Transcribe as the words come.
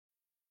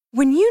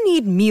When you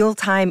need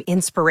mealtime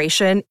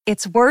inspiration,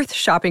 it's worth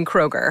shopping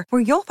Kroger,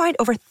 where you'll find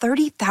over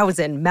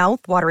 30,000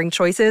 mouth-watering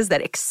choices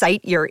that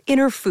excite your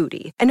inner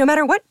foodie. And no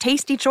matter what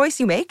tasty choice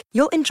you make,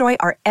 you'll enjoy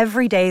our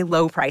everyday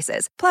low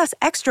prices, plus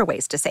extra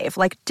ways to save,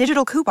 like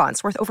digital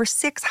coupons worth over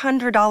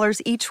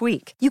 $600 each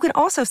week. You can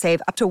also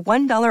save up to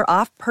 $1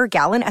 off per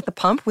gallon at the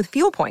pump with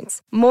fuel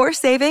points. More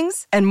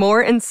savings and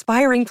more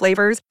inspiring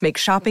flavors make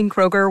shopping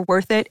Kroger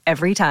worth it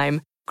every time.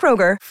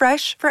 Kroger,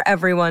 fresh for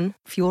everyone.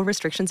 Fuel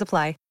restrictions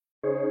apply.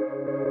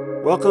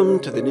 Welcome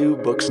to the New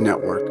Books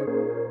Network.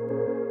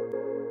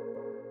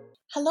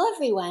 Hello,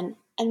 everyone,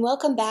 and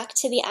welcome back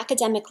to The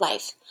Academic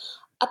Life,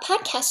 a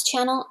podcast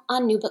channel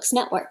on New Books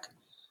Network.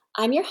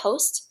 I'm your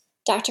host,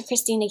 Dr.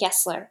 Christina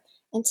Gessler,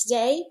 and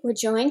today we're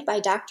joined by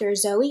Dr.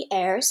 Zoe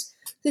Ayers,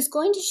 who's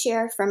going to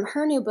share from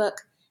her new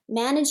book,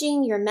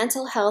 Managing Your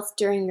Mental Health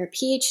During Your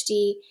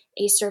PhD,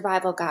 A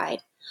Survival Guide.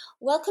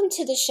 Welcome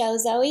to the show,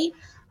 Zoe.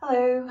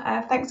 Hello,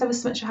 thanks ever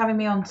so much for having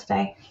me on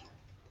today.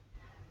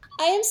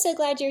 I am so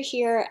glad you're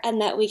here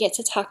and that we get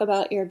to talk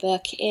about your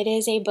book. It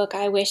is a book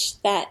I wish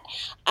that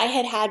I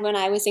had had when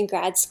I was in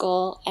grad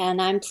school,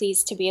 and I'm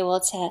pleased to be able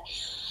to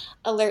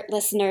alert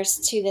listeners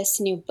to this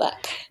new book.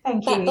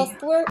 Thank you. But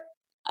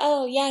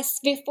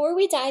before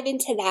we dive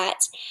into that,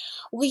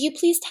 will you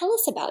please tell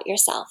us about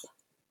yourself?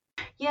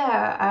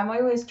 Yeah, I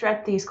always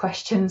dread these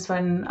questions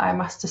when I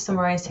must to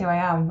summarize who I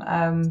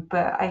am,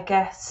 but I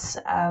guess...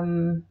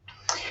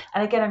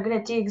 And again, I'm going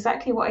to do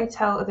exactly what I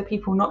tell other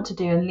people not to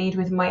do and lead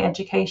with my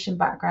education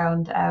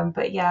background.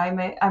 But yeah,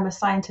 I'm a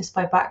scientist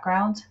by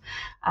background.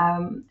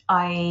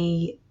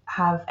 I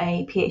have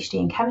a PhD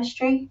in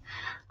chemistry.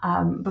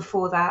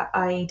 Before that,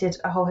 I did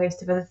a whole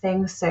host of other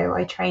things. So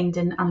I trained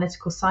in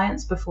analytical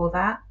science before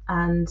that,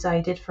 and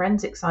I did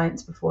forensic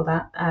science before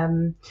that.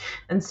 And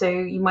so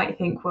you might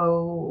think,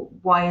 well,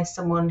 why is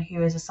someone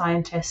who is a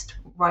scientist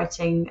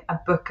writing a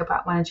book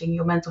about managing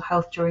your mental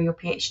health during your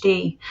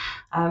PhD?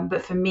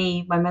 But for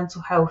me, my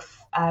mental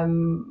health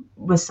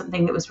was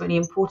something that was really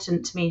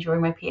important to me during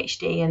my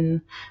PhD,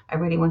 and I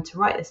really wanted to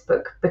write this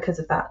book because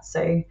of that.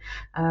 So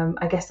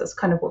I guess that's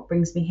kind of what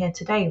brings me here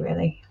today,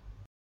 really.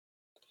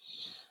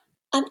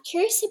 I'm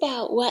curious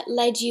about what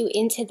led you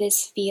into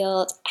this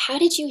field. How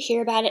did you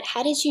hear about it?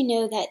 How did you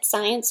know that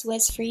science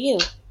was for you?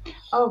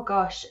 Oh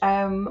gosh,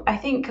 I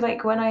think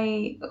like when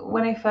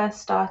I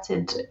first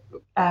started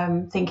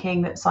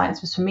thinking that science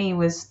was for me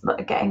was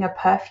like getting a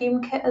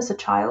perfume kit as a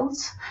child,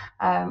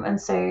 and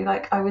so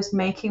like I was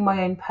making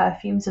my own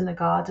perfumes in the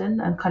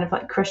garden and kind of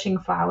like crushing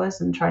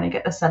flowers and trying to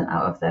get the scent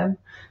out of them.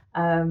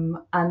 And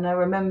I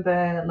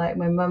remember like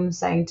my mum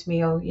saying to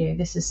me, "Oh,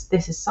 this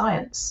is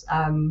science."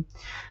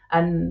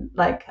 And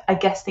like I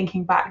guess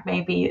thinking back,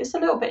 maybe it's a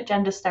little bit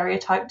gender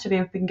stereotyped to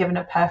have been given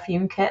a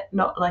perfume kit,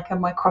 not like a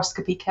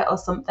microscopy kit or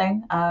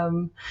something.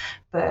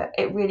 But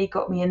it really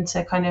got me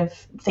into kind of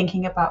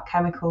thinking about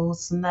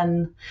chemicals. And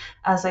then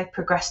as I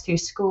progressed through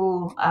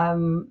school,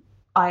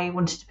 I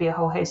wanted to be a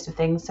whole host of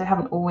things. So I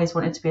haven't always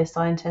wanted to be a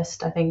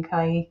scientist. I think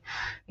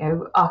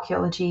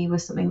archaeology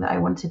was something that I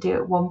wanted to do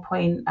at one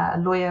point. A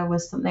lawyer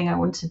was something I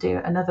wanted to do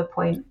at another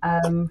point.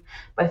 But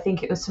I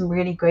think it was some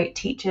really great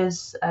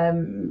teachers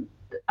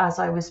as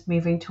I was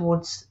moving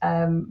towards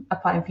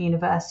applying for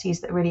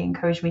universities that really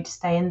encouraged me to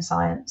stay in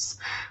science.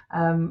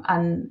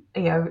 And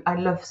I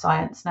love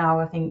science now.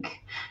 I think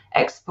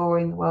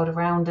exploring the world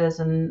around us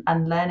and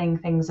learning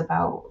things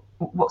about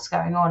what's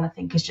going on, I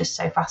think is just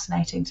so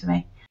fascinating to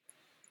me.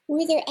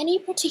 Were there any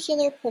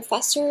particular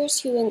professors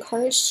who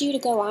encouraged you to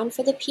go on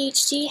for the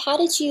PhD? How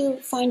did you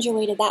find your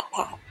way to that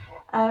path?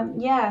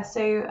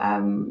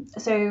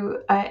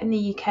 So in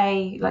the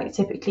UK, like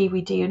typically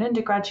we do an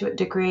undergraduate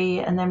degree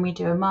and then we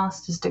do a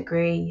master's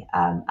degree,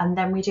 and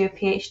then we do a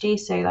PhD.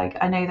 So like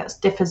I know that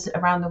differs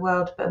around the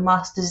world, but a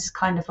master's is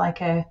kind of like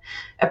a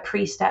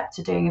pre-step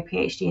to doing a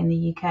PhD in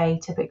the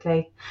UK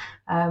typically.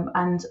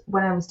 And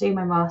when I was doing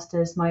my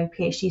master's, my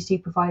PhD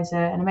supervisor,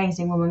 an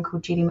amazing woman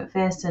called Julie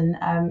McPherson,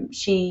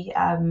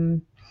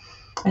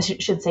 I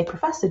should say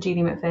Professor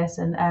Julie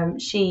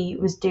McPherson, she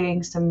was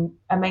doing some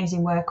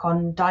amazing work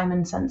on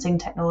diamond sensing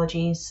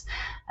technologies,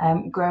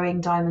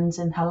 growing diamonds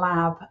in her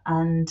lab,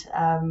 and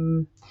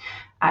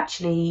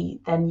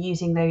actually then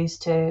using those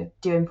to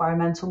do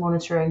environmental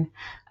monitoring.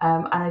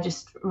 And I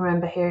just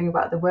remember hearing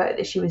about the work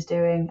that she was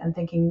doing and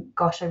thinking,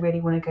 gosh, I really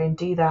want to go and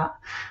do that.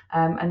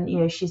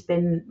 And she's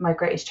been my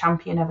greatest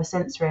champion ever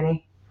since,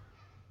 really.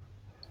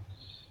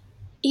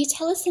 You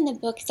tell us in the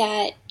book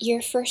that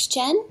you're first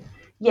gen?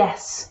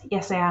 Yes,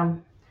 I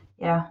am.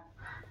 Yeah.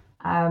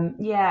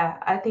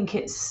 I think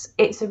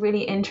it's a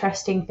really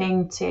interesting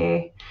thing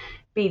to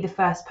be the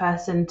first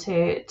person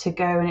to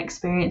go and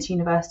experience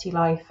university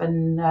life,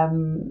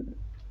 and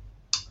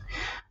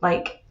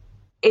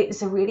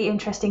it's a really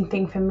interesting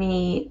thing for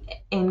me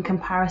in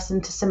comparison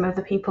to some of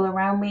the people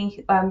around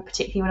me,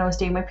 particularly when I was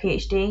doing my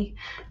PhD,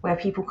 where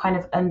people kind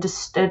of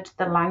understood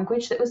the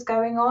language that was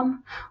going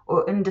on,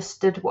 or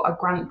understood what a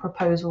grant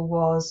proposal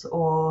was,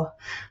 or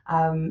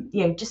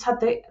just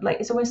had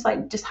it's almost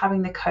like just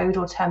having the code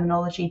or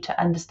terminology to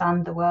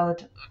understand the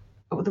world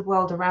the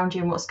world around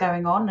you and what's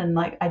going on. And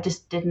like, I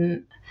just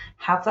didn't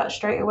have that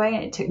straight away.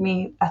 And it took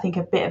me, I think,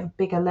 a bit of a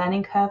bigger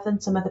learning curve than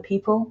some other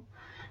people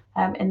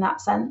in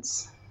that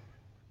sense.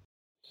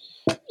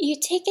 You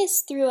take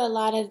us through a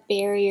lot of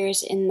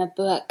barriers in the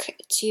book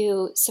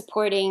to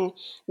supporting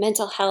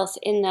mental health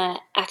in the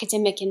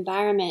academic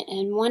environment.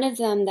 And one of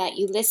them that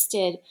you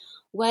listed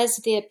was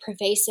the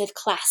pervasive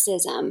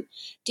classism.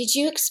 Did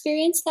you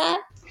experience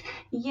that?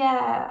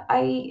 Yeah,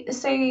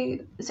 so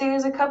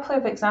there's a couple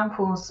of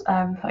examples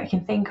that I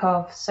can think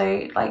of.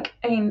 So like,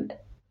 I mean,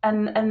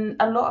 and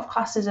a lot of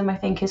classism I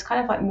think is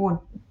kind of like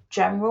more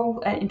general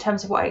in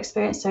terms of what I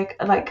experienced. So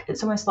like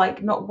it's almost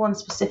like not one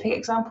specific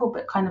example,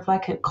 but kind of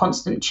like a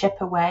constant chip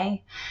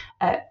away.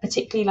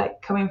 Particularly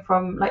like coming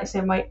from, like,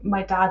 say,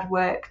 my dad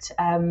worked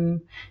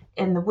in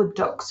the wood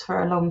docks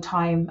for a long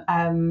time,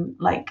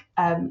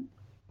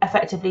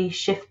 effectively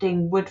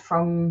shifting wood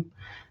from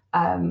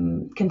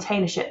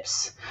container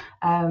ships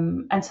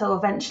until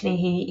eventually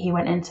he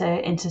went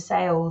into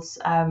sales.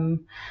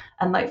 And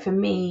like for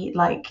me,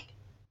 like,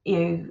 you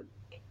know,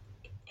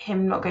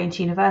 him not going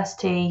to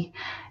university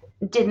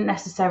didn't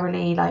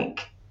necessarily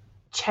like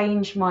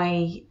change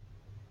my,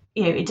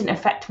 you know, it didn't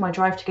affect my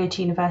drive to go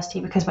to university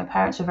because my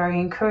parents were very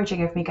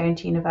encouraging of me going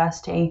to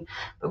university.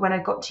 But when I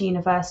got to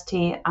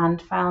university and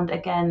found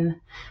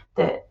again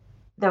that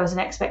there was an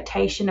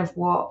expectation of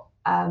what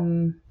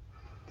an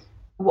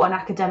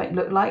academic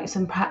looked like,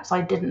 and perhaps I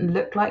didn't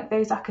look like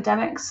those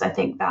academics, I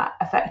think that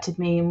affected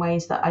me in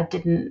ways that I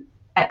didn't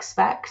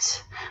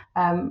expect,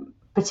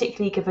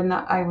 particularly given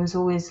that I was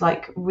always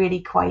like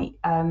really quite,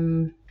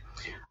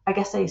 I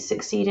guess I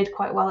succeeded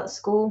quite well at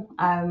school.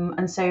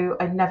 And so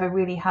I never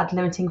really had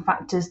limiting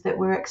factors that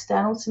were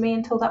external to me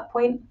until that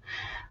point.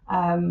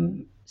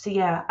 So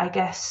yeah, I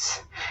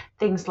guess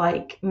things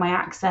like my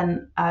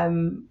accent,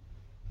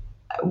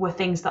 were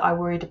things that I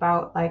worried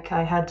about. Like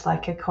I had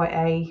like quite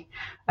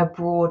a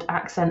broad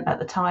accent at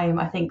the time.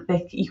 I think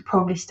that you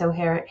probably still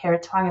hear a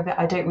twang of it.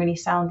 I don't really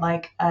sound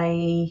like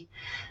I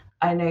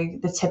know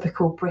the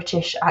typical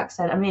British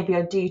accent, and maybe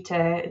I do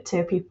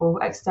to people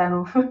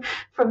external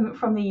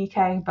from the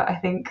UK. But I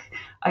think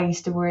I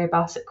used to worry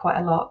about it quite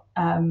a lot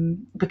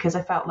because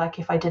I felt like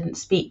if I didn't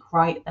speak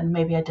right, then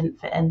maybe I didn't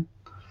fit in.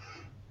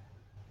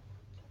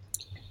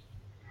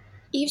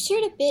 You've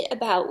shared a bit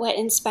about what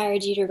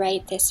inspired you to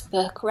write this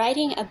book.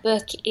 Writing a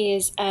book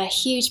is a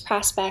huge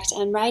prospect,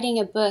 and writing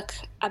a book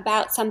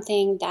about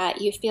something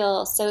that you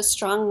feel so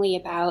strongly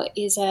about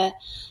is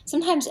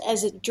sometimes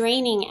as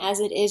draining as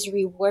it is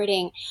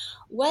rewarding.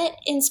 What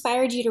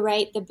inspired you to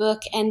write the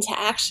book and to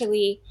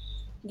actually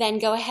then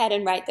go ahead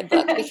and write the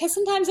book? Because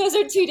sometimes those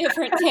are two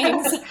different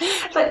things.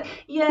 But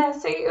yeah,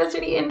 so it was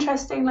really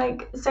interesting.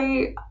 Like, so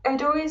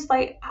I'd always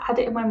like had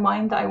it in my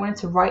mind that I wanted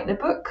to write the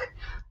book.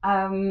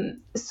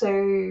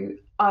 So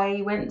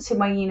I went to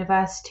my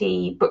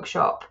university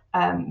bookshop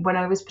when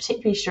I was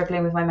particularly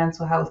struggling with my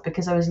mental health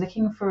because I was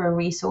looking for a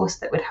resource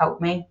that would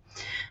help me.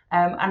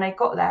 And I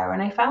got there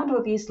and I found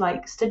all these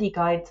like study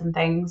guides and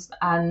things,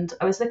 and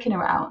I was looking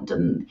around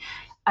and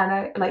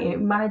I like, you know,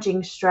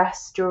 managing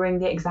stress during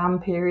the exam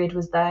period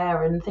was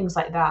there and things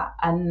like that.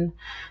 And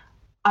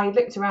I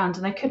looked around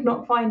and I could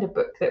not find a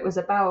book that was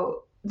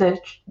about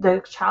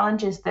the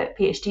challenges that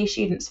PhD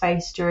students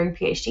face during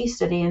PhD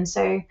study. And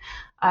so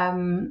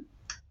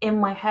in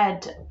my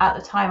head at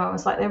the time, I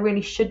was like, there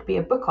really should be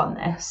a book on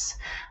this.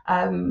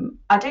 I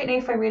don't know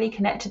if I really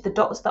connected the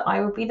dots that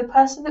I would be the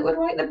person that would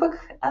write the book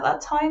at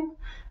that time.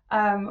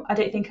 I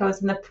don't think I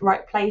was in the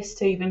right place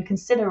to even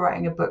consider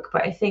writing a book,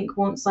 but I think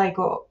once I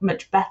got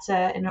much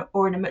better in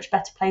a much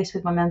better place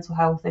with my mental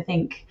health, I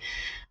think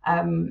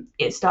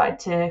it started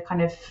to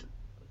kind of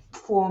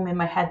form in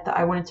my head that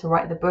I wanted to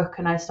write the book,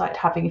 and I started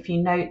having a few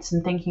notes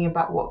and thinking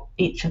about what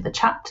each of the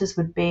chapters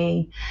would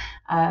be,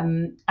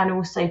 and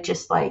also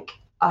just like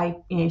I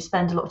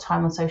spend a lot of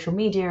time on social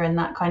media, and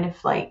that kind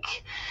of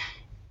like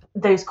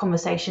those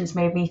conversations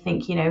made me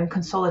think, and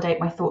consolidate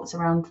my thoughts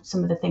around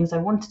some of the things I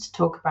wanted to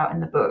talk about in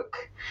the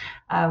book.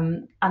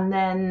 And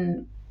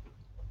then,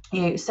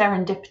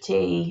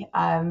 serendipity,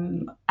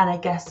 and I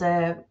guess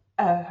a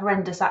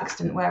horrendous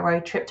accident where I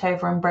tripped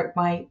over and broke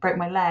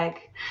my leg,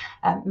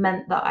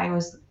 meant that I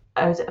was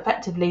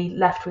effectively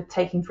left with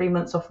taking 3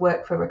 months off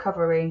work for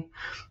recovery.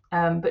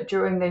 But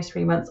during those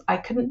 3 months, I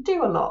couldn't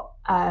do a lot.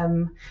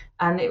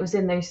 And it was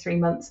in those 3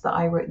 months that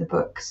I wrote the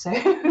book. So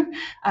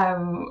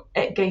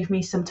it gave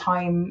me some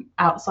time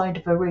outside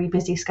of a really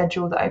busy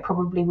schedule that I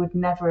probably would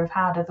never have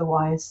had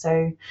otherwise.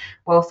 So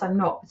whilst I'm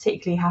not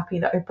particularly happy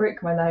that I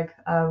broke my leg,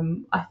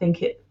 I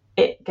think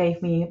it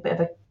gave me a bit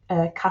of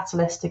a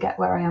catalyst to get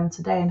where I am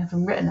today and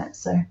having written it.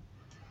 So.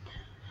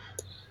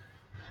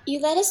 You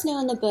let us know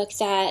in the book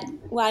that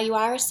while you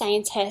are a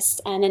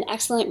scientist and an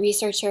excellent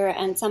researcher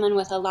and someone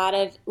with a lot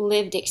of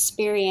lived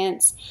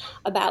experience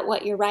about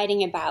what you're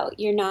writing about,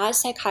 you're not a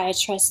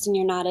psychiatrist and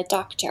you're not a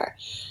doctor.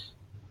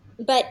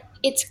 But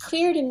it's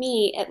clear to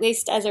me, at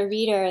least as a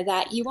reader,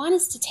 that you want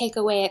us to take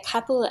away a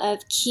couple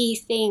of key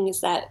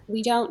things that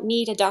we don't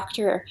need a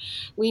doctor.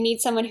 We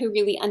need someone who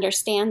really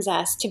understands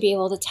us to be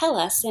able to tell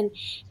us. And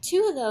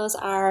two of those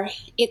are,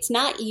 it's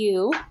not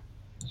you,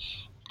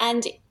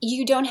 and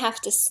you don't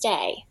have to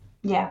stay.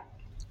 Yeah.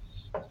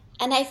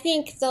 And I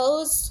think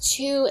those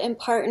two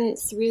important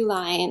through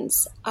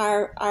lines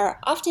are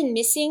often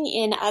missing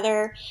in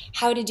other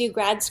how to do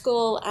grad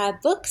school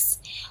books.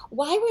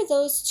 Why were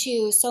those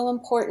two so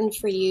important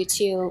for you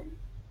to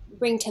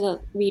bring to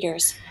the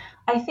readers?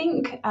 I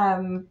think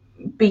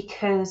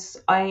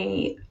because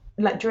I,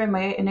 like, during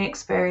my own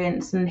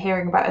experience and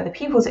hearing about other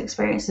people's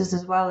experiences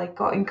as well, I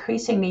got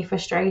increasingly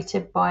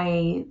frustrated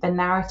by the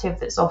narrative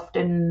that's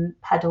often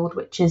peddled,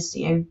 which is,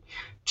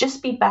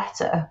 just be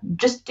better,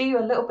 just do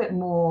a little bit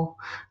more,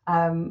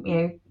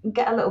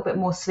 get a little bit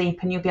more sleep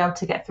and you'll be able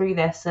to get through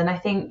this. And I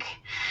think,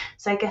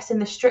 so I guess in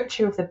the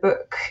structure of the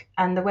book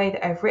and the way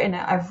that I've written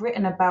it, I've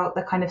written about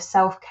the kind of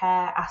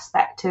self-care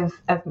aspect of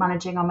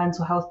managing our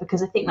mental health,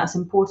 because I think that's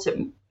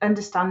important.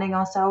 Understanding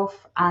ourselves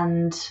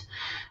and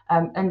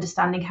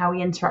understanding how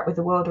we interact with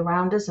the world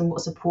around us and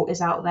what support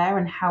is out there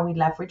and how we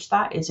leverage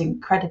that is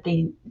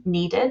incredibly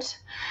needed.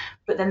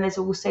 But then there's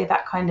also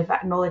that kind of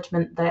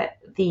acknowledgement that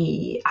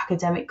the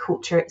academic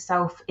culture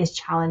itself is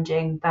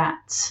challenging,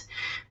 that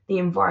the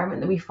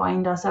environment that we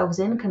find ourselves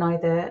in can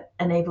either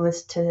enable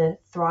us to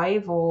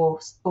thrive or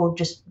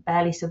just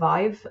barely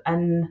survive.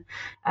 And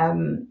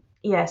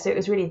so it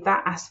was really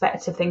that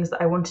aspect of things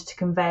that I wanted to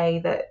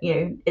convey, that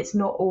it's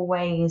not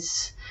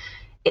always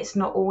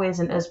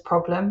an us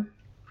problem.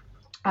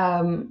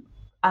 And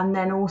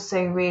then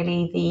also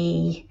really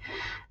the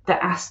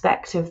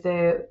aspect of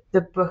the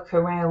book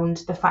around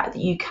the fact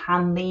that you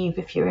can leave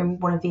if you're in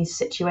one of these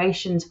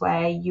situations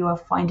where you are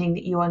finding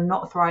that you are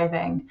not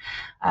thriving.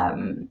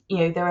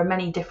 There are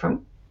many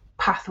different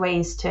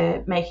pathways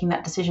to making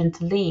that decision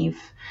to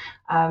leave.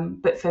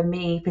 But for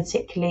me,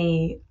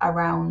 particularly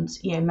around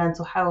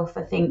mental health,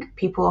 I think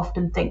people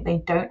often think they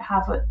don't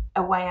have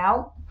a way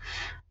out.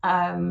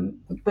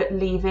 But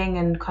leaving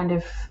and kind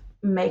of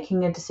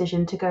making a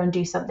decision to go and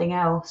do something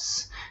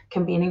else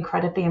can be an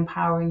incredibly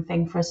empowering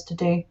thing for us to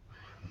do.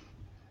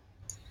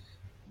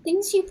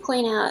 Things you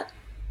point out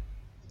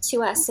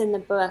to us in the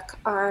book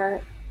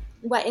are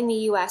what in the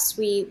US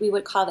we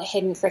would call the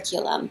hidden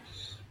curriculum.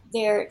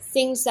 They're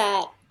things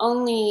that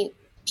only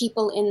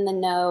people in the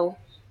know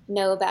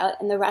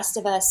about, and the rest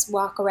of us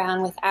walk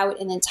around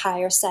without an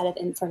entire set of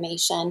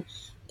information.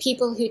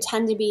 People who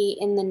tend to be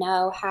in the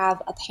know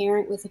have a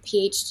parent with a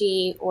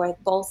PhD, or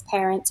both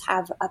parents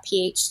have a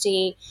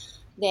PhD.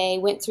 They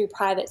went through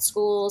private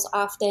schools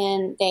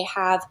often. They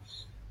have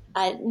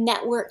a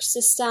network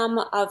system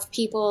of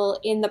people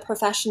in the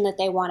profession that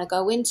they want to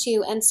go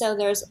into. And so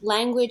there's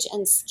language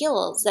and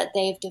skills that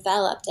they've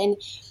developed. And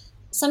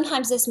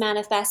sometimes this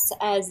manifests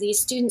as these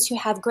students who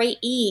have great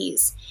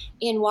ease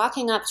in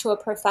walking up to a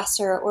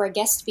professor or a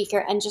guest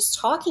speaker and just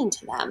talking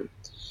to them.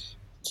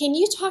 Can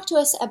you talk to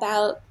us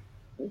about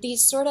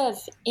these sort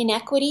of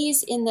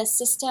inequities in the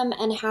system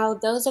and how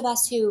those of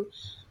us who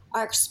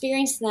are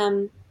experiencing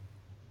them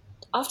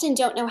often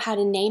don't know how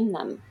to name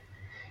them?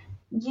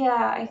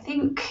 Yeah, I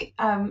think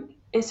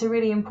it's a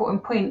really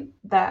important point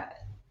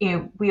that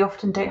we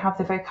often don't have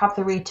the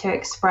vocabulary to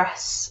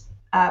express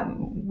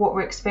what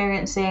we're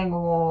experiencing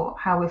or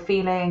how we're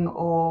feeling,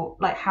 or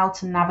like how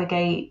to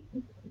navigate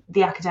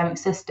the academic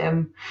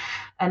system.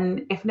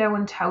 And if no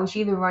one tells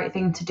you the right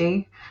thing to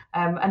do,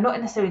 and not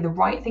necessarily the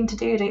right thing to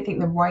do, I don't think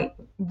the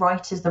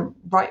right is the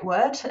right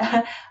word,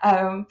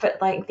 but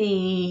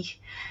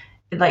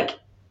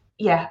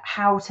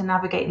how to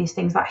navigate these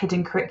things, that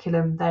hidden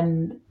curriculum,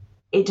 then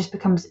it just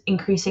becomes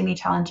increasingly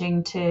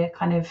challenging to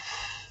kind of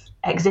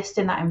exist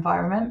in that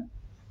environment.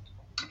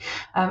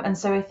 And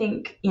so I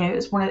think,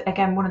 it's one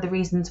of the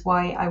reasons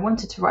why I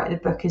wanted to write the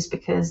book, is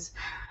because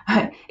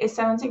it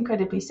sounds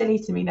incredibly silly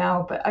to me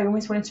now, but I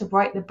always wanted to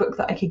write the book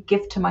that I could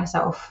give to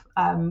myself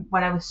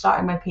when I was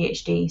starting my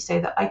PhD, so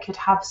that I could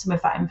have some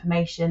of that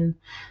information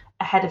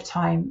ahead of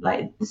time.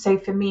 Like, so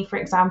for me, for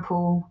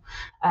example,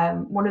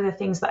 one of the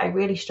things that I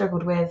really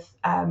struggled with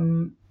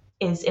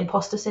is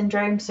imposter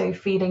syndrome. So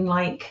feeling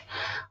like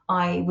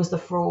I was the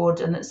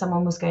fraud and that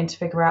someone was going to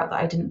figure out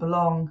that I didn't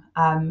belong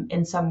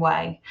in some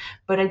way.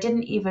 But I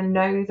didn't even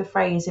know the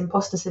phrase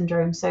imposter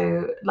syndrome.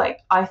 So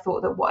I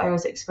thought that what I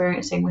was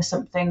experiencing was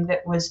something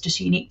that was just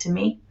unique to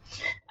me.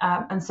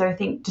 And so I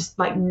think just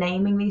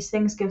naming these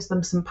things gives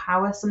them some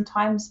power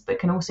sometimes, but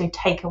can also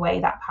take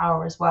away that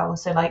power as well.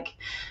 So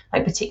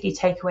particularly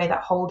take away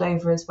that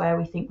holdover is where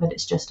we think that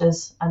it's just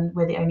us and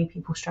we're the only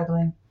people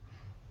struggling.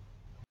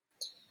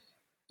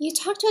 You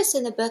talk to us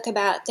in the book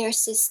about their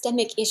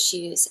systemic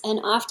issues, and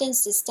often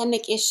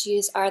systemic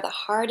issues are the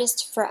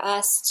hardest for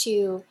us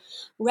to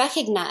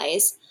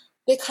recognize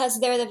because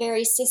they're the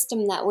very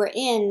system that we're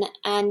in,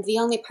 and the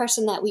only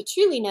person that we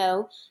truly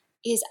know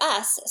is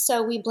us,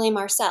 so we blame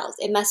ourselves.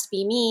 It must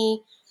be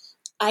me.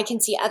 I can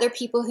see other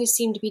people who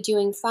seem to be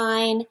doing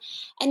fine.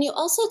 And you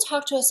also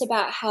talk to us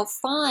about how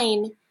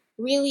fine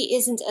really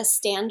isn't a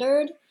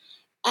standard,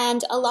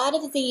 And a lot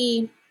of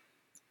the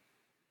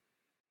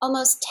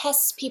almost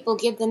tests people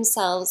give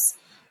themselves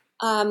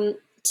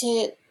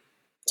to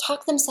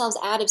talk themselves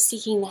out of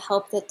seeking the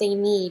help that they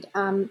need.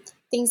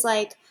 Things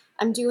like,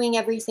 I'm doing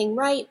everything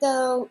right,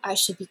 though. I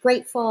should be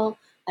grateful.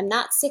 I'm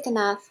not sick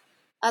enough.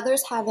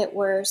 Others have it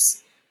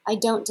worse. I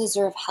don't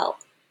deserve help.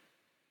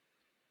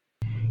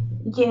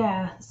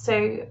 Yeah,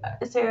 so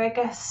I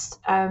guess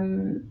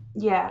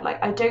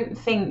like I don't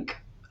think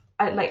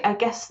I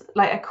guess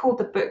like I called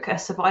the book a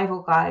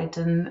survival guide,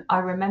 and I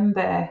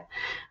remember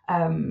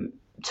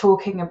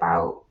talking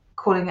about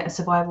calling it a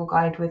survival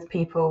guide with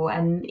people,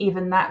 and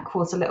even that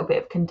caused a little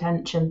bit of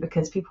contention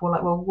because people were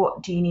like, well,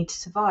 what do you need to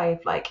survive?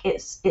 Like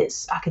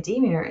it's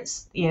academia,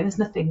 it's, you know, there's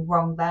nothing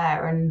wrong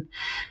there. And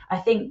I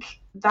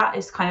think that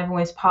is kind of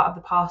always part of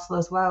the parcel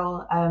as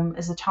well,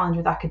 as a challenge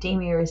with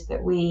academia, is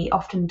that we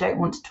often don't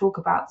want to talk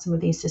about some of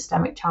these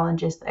systemic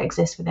challenges that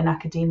exist within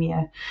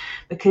academia,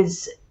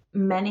 because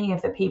many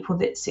of the people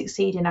that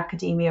succeed in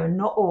academia, and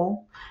not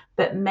all,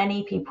 but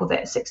many people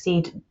that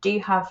succeed do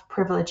have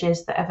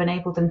privileges that have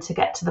enabled them to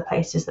get to the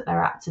places that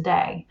they're at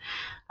today.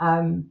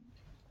 And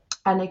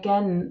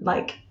again,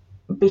 like,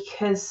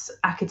 because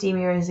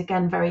academia is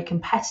again very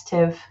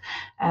competitive,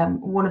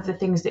 one of the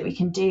things that we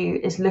can do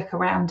is look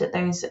around at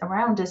those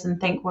around us and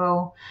think,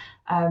 well,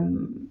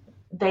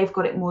 they've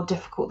got it more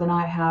difficult than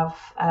I have.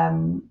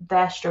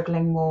 They're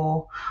struggling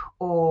more,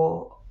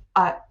 or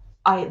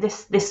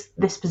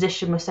this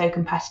position was so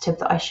competitive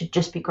that I should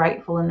just be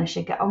grateful and I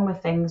should get on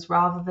with things,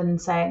 rather than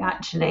saying,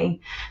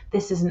 actually,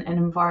 this isn't an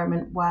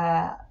environment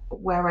where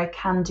I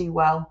can do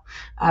well.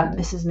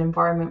 This is an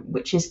environment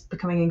which is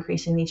becoming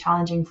increasingly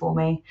challenging for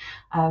me.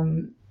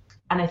 And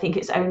I think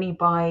it's only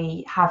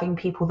by having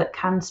people that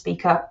can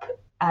speak up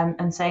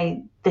and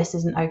say this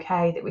isn't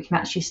okay that we can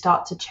actually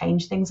start to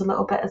change things a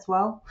little bit as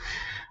well.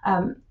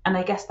 And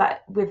I guess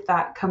that with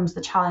that comes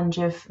the challenge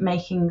of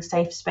making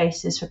safe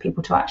spaces for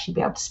people to actually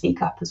be able to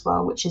speak up as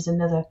well, which is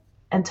another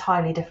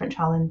entirely different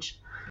challenge.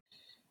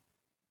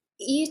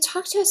 You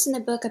talk to us in the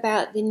book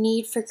about the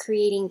need for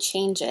creating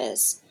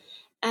changes,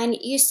 and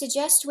you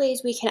suggest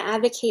ways we can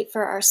advocate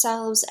for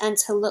ourselves and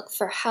to look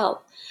for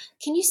help.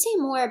 Can you say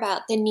more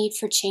about the need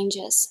for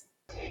changes?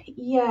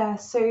 Yeah,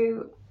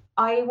 so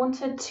I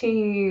wanted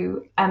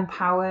to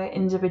empower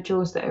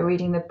individuals that are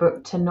reading the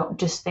book to not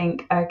just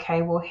think,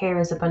 okay, well, here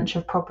is a bunch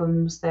of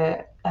problems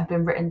that have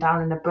been written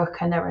down in a book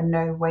and there are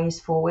no ways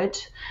forward.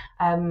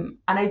 And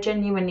I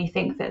genuinely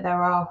think that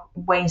there are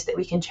ways that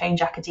we can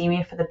change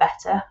academia for the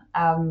better.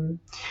 And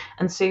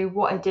so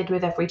what I did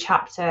with every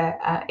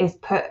chapter is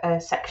put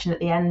a section at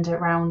the end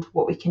around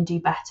what we can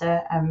do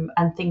better,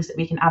 and things that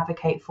we can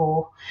advocate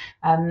for.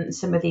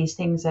 Some of these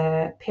things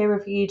are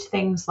peer-reviewed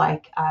things,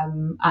 like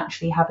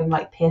actually having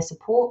like peer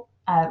support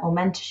or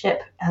mentorship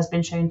has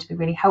been shown to be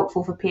really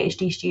helpful for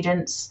PhD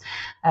students.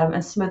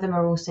 And some of them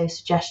are also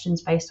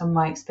suggestions based on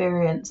my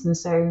experience. And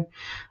so,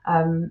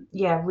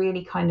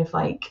 really kind of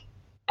like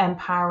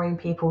empowering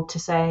people to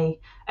say,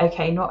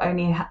 okay, not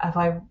only have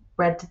I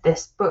read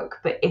this book,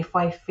 but if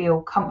I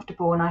feel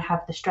comfortable and I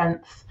have the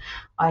strength,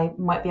 I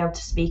might be able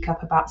to speak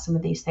up about some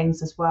of these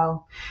things as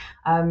well.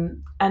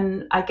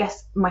 And I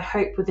guess my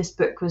hope with this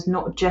book was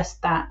not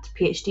just that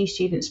PhD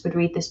students would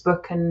read this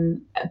book,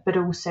 but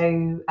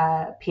also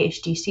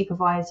PhD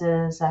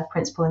supervisors,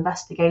 principal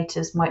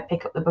investigators might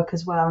pick up the book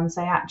as well and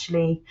say,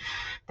 actually,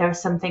 there are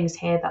some things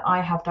here that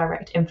I have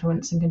direct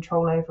influence and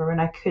control over,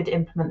 and I could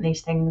implement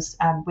these things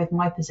with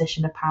my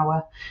position of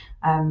power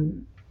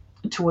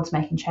towards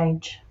making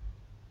change.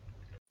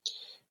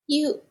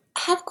 You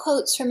have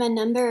quotes from a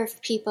number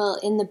of people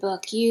in the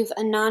book. You've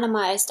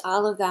anonymized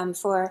all of them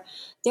for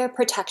their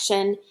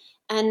protection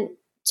and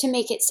to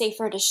make it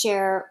safer to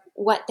share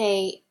what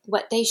they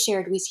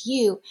shared with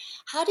you.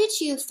 How did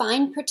you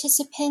find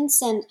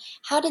participants, and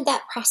how did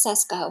that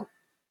process go?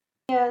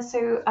 Yeah,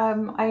 so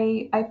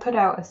I put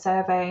out a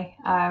survey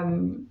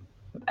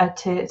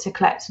to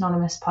collect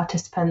anonymous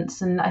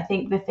participants, and I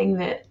think the thing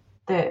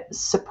that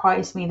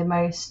surprised me the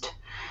most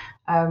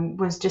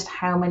was just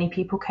how many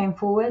people came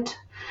forward.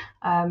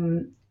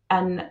 And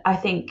I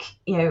think,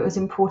 you know, it was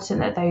important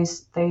that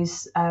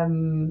those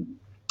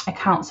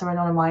accounts are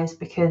anonymized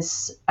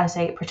because, I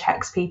say, it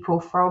protects people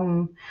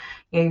from,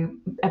 you know,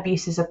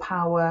 abuses of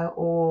power,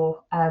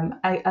 or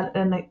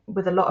and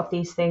with a lot of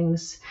these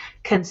things,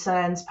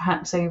 concerns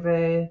perhaps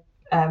over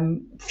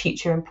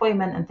future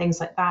employment and things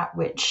like that,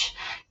 which,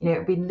 you know, it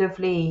would be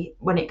lovely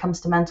when it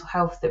comes to mental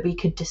health that we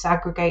could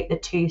disaggregate the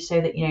two, so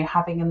that, you know,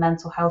 having a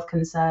mental health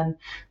concern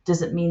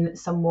doesn't mean that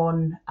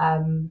someone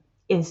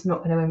is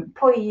not going to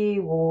employ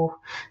you, or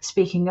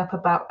speaking up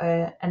about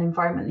an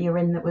environment that you're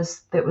in that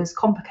was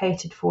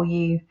complicated for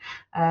you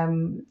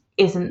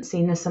isn't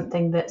seen as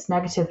something that's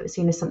negative, but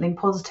seen as something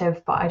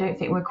positive. But I don't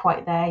think we're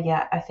quite there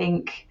yet. I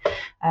think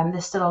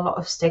there's still a lot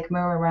of stigma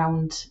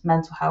around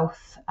mental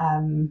health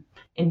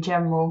in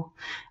general,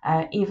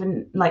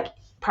 even like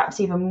perhaps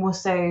even more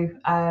so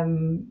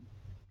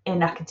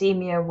in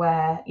academia,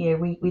 where, you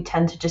know, we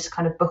tend to just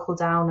kind of buckle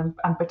down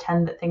and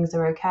pretend that things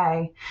are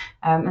okay.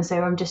 And so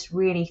I'm just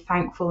really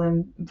thankful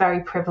and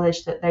very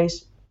privileged that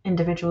those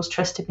individuals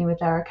trusted me with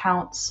their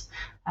accounts,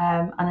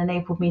 and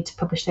enabled me to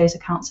publish those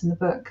accounts in the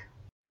book.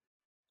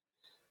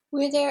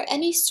 Were there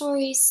any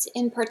stories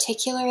in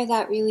particular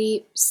that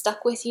really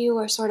stuck with you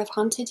or sort of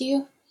haunted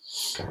you?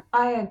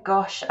 I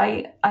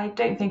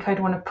don't think I'd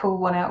want to pull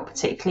one out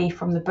particularly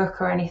from the book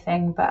or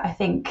anything, but I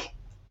think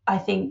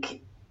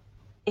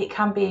it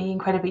can be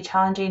incredibly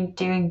challenging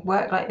doing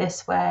work like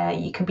this, where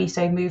you can be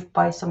so moved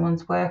by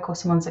someone's work or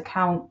someone's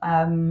account,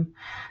 and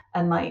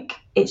like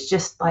it's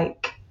just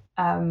like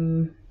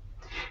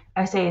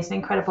I say, it's an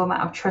incredible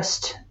amount of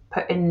trust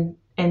put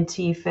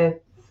into you for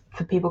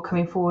people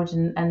coming forward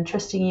and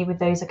trusting you with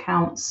those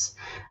accounts.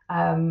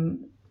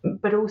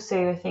 But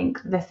also, I think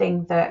the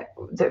thing that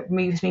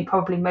moves me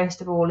probably most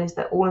of all is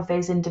that all of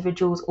those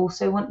individuals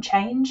also want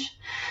change.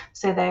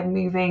 So they're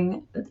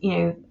moving,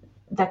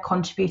 they're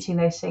contributing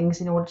those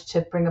things in order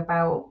to bring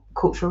about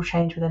cultural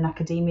change within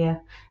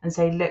academia and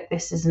say, look,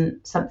 this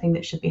isn't something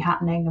that should be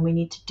happening and we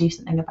need to do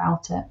something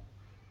about it.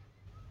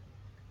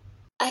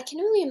 I can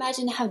only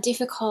imagine how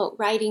difficult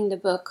writing the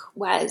book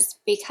was,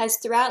 because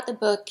throughout the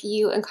book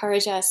you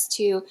encourage us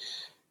to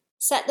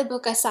set the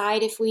book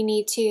aside if we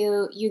need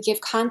to. You give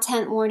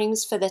content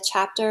warnings for the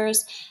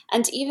chapters.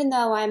 And even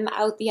though I'm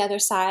out the other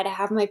side, I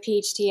have my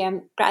PhD,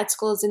 and grad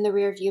school is in the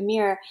rearview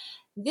mirror,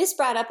 this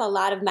brought up a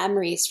lot of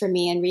memories for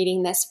me in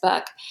reading this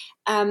book.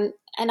 And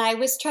I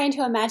was trying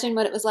to imagine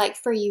what it was like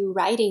for you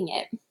writing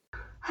it.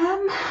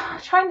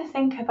 Trying to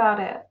think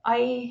about it.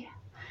 I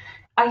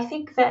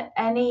think that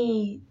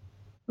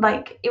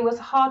it was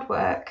hard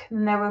work,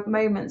 and there were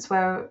moments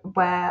where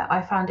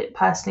I found it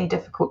personally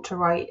difficult to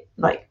write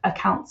like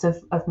accounts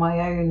of my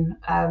own.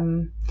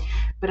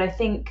 But I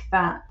think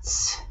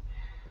that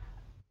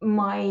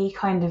my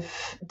kind of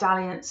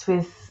dalliance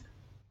with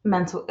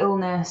mental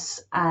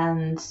illness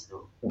and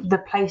the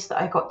place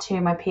that I got to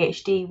in my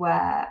PhD,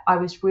 where I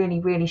was really,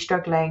 really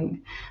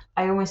struggling,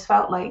 I almost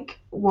felt like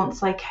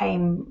once I've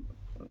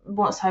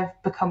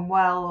become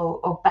well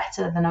or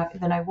better than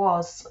I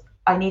was,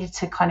 I needed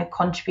to kind of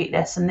contribute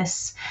this, and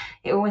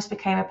it almost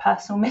became a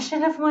personal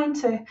mission of mine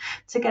to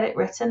get it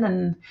written.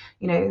 And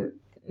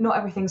not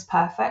everything's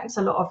perfect.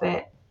 A lot of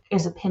it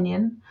is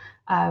opinion,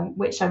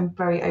 which I'm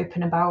very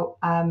open about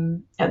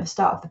at the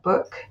start of the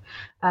book.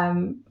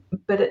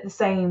 But at the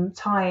same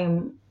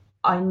time,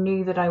 I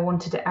knew that I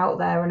wanted it out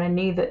there, and I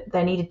knew that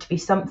there needed to be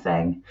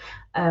something.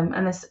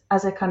 And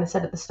as I kind of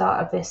said at the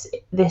start of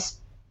this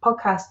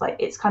podcast, like,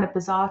 it's kind of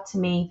bizarre to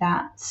me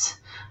that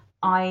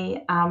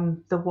I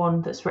am the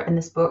one that's written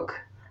this book,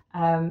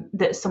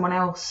 that someone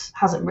else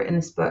hasn't written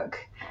this book,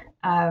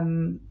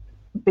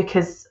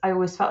 because I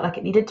always felt like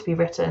it needed to be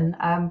written.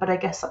 But I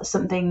guess that's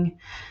something,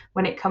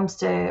 when it comes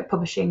to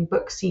publishing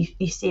books,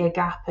 you see a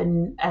gap,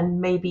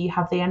 and maybe you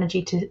have the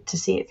energy to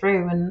see it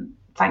through. And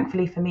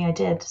thankfully for me, I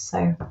did.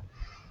 So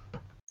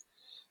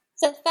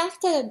the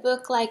fact that a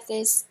book like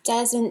this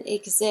doesn't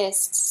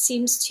exist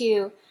seems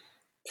to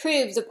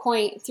prove the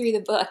point through the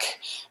book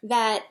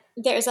that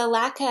there's a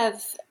lack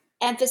of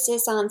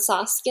emphasis on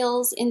soft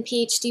skills in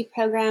PhD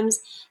programs.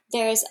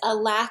 There's a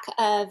lack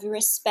of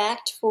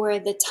respect for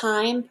the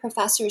time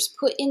professors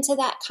put into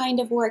that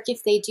kind of work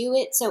if they do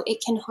it, so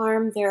it can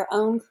harm their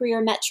own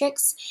career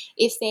metrics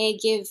if they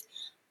give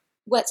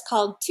what's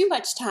called too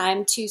much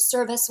time to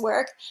service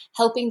work,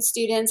 helping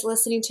students,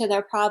 listening to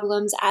their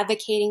problems,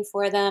 advocating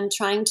for them,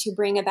 trying to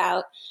bring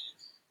about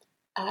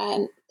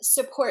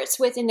supports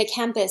within the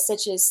campus,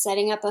 such as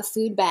setting up a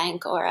food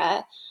bank or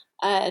a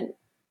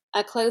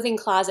clothing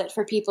closet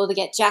for people to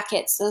get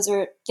jackets. Those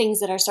are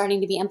things that are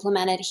starting to be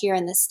implemented here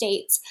in the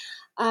States.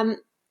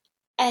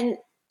 And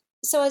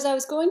so as I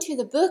was going through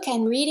the book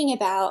and reading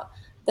about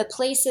the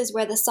places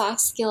where the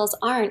soft skills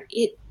aren't,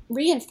 it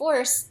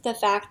reinforced the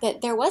fact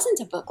that there wasn't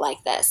a book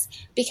like this,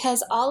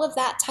 because all of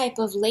that type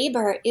of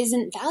labor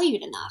isn't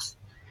valued enough.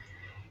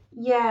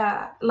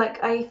 Yeah,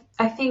 like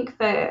I think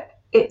that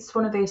it's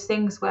one of those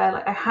things where,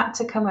 like, I had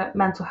to come at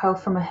mental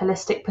health from a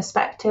holistic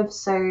perspective.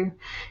 So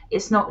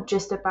it's not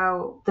just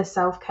about the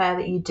self-care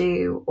that you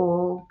do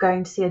or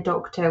going to see a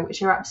doctor,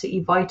 which are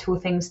absolutely vital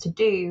things to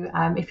do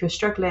if you're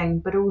struggling,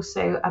 but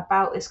also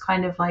about this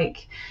kind of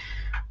like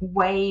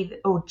way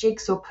or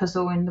jigsaw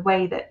puzzle in the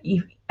way that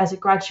you, as a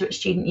graduate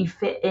student, you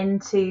fit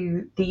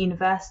into the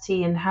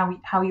university and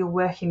how you're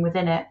working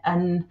within it.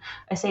 And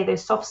I say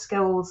those soft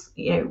skills,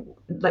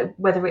 like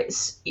whether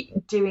it's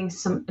doing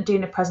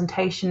a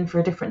presentation for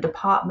a different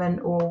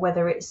department, or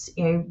whether it's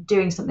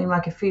doing something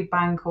like a food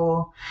bank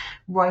or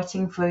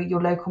writing for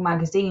your local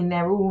magazine,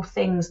 they're all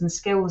things and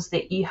skills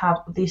that you have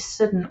this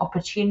sudden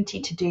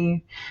opportunity to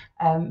do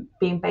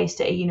being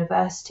based at a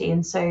university.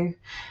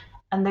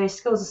 And those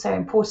skills are so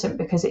important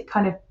because it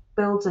kind of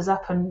builds us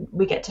up, and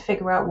we get to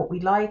figure out what we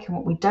like and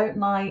what we don't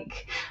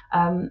like.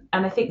 And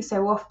I think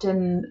so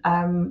often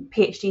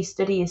PhD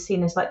study is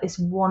seen as like this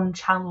one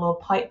channel or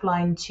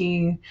pipeline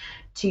to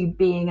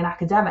being an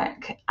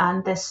academic.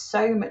 And there's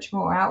so much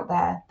more out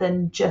there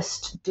than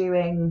just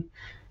doing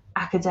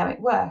academic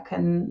work.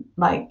 And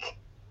like,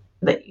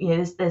 that,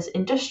 there's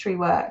industry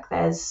work,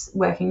 there's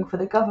working for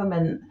the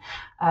government.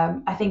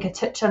 I think I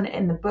touch on it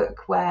in the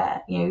book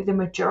where the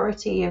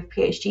majority of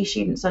PhD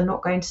students are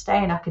not going to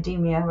stay in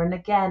academia, and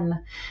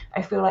again,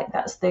 I feel like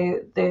that's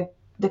the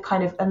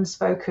kind of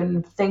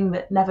unspoken thing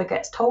that never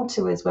gets told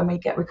to us when we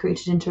get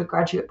recruited into a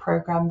graduate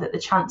program, that the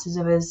chances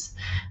of us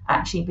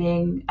actually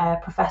being a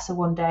professor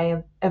one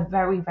day are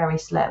very, very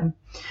slim.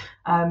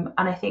 And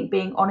I think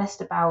being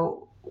honest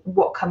about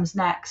what comes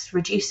next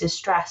reduces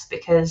stress,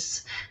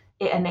 because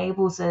it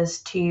enables us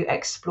to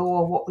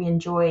explore what we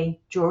enjoy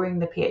during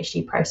the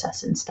PhD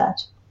process instead.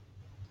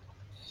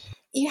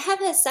 You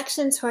have a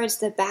section towards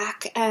the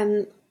back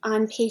on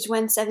page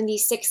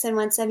 176 and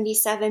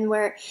 177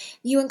 where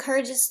you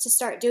encourage us to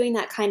start doing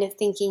that kind of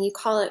thinking. You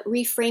call it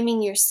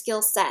reframing your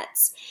skill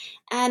sets.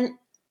 And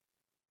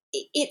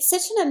it's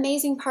such an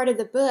amazing part of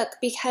the book,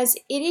 because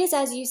it is,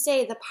 as you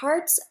say, the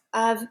parts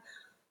of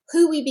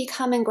who we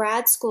become in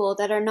grad school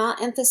that are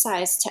not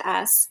emphasized to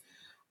us.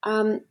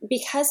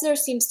 Because there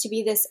seems to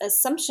be this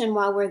assumption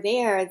while we're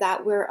there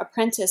that we're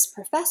apprentice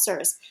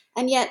professors,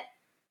 and yet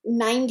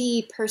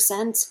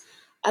 90%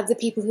 of the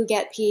people who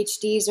get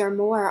PhDs or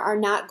more are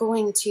not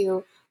going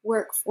to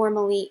work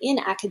formally in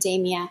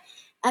academia.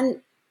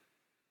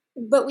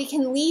 But we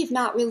can leave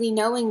not really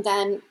knowing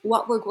then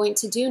what we're going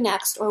to do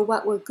next or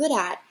what we're good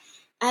at.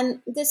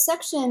 And this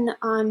section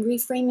on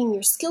reframing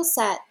your skill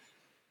set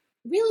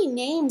really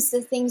names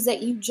the things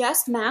that you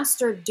just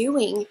mastered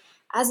doing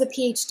as a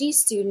PhD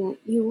student.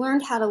 You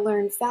learned how to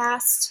learn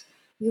fast.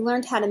 You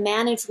learned how to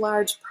manage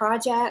large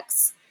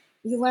projects.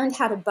 You learned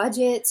how to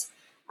budget,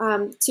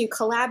 to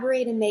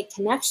collaborate and make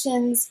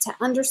connections, to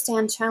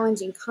understand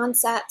challenging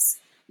concepts.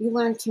 You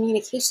learned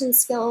communication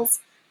skills.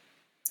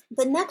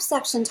 The next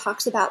section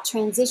talks about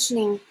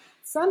transitioning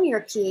from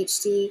your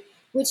PhD,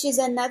 which is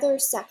another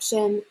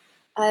section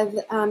of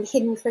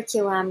hidden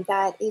curriculum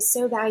that is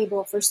so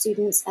valuable for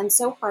students and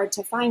so hard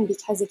to find,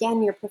 because,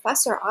 again, your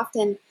professor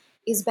often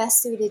is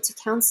best suited to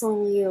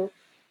counseling you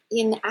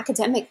in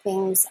academic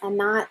things and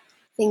not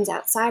things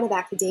outside of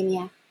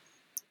academia.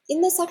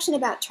 In the section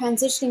about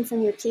transitioning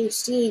from your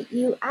PhD,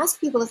 you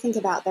ask people to think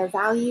about their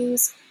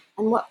values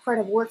and what part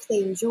of work they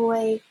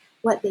enjoy,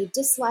 what they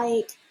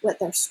dislike, what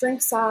their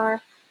strengths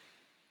are.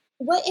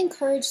 What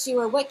encouraged you,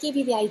 or what gave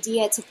you the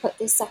idea to put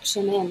this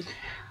section in?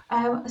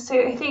 So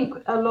I think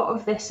a lot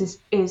of this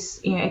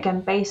is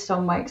again based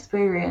on my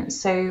experience.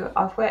 So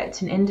I've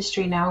worked in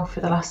industry now for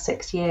the last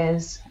 6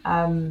 years.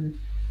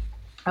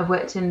 I've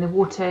worked in the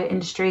water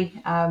industry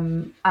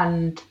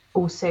and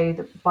also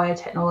the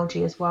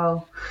biotechnology as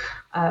well.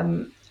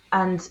 And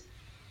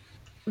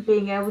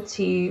being able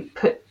to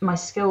put my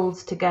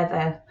skills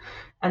together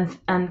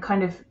and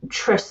kind of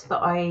trust that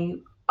I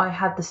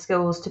had the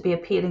skills to be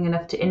appealing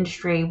enough to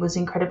industry was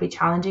incredibly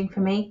challenging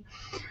for me.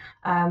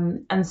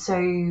 And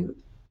so,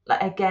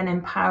 again,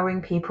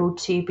 empowering people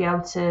to be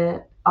able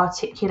to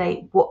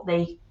articulate what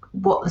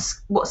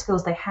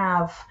skills they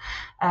have,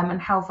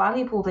 and how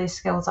valuable those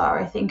skills are,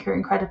 I think are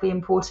incredibly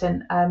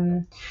important.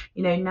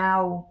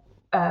 Now,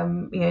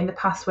 in the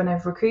past, when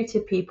I've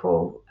recruited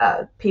people,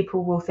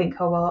 people will think,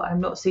 oh, well, I'm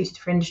not suited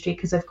for industry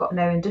because I've got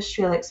no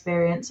industrial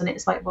experience. And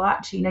it's like, well,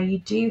 actually, you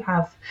do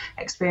have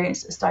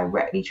experience that's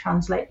directly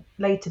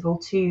translatable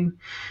to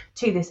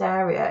this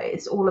area.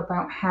 It's all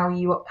about how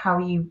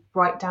you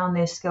write down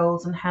those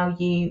skills and how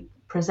you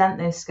present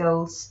those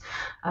skills.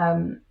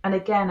 And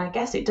again, I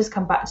guess it does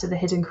come back to the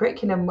hidden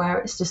curriculum, where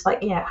it's just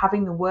like,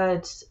 having the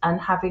words and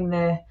having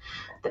the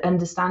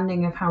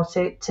understanding of how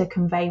to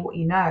convey what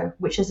you know,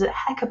 which is a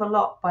heck of a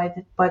lot by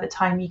the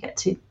time you get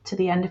to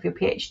the end of your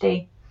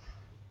PhD.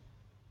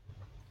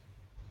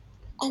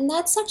 And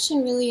that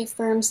section really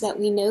affirms that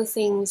we know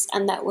things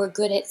and that we're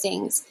good at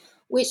things,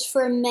 which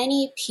for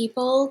many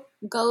people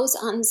goes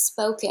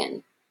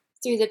unspoken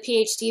through the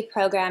PhD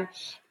program.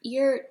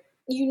 You're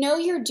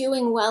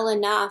doing well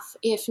enough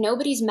if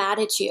nobody's mad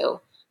at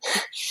you.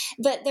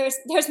 But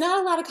there's not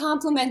a lot of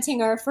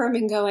complimenting or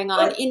affirming going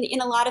on in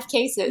a lot of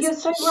cases. You're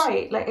so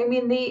right.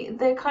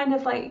 The kind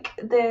of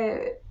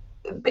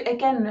but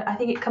again, I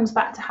think it comes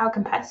back to how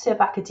competitive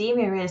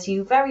academia is.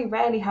 You very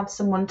rarely have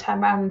someone turn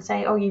around and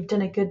say, oh, you've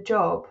done a good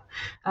job.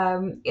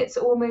 It's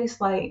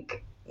almost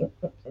like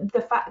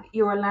the fact that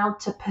you're allowed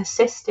to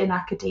persist in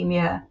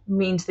academia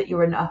means that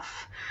you're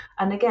enough.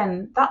 And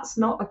again, that's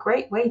not a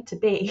great way to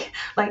be.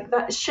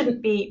 That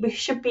shouldn't be. We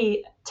should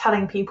be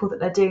telling people that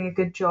they're doing a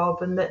good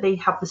job and that they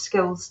have the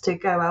skills to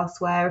go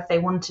elsewhere if they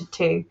wanted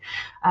to.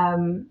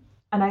 And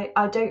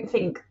I don't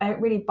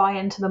really buy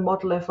into the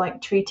model of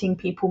treating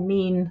people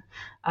mean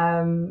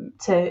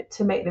to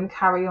make them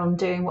carry on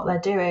doing what they're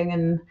doing.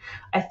 And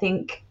I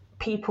think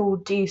people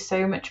do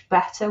so much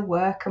better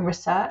work and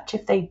research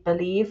if they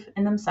believe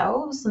in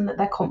themselves and that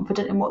they're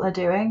confident in what they're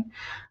doing.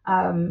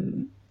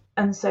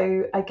 And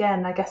so,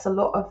 again, I guess a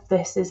lot of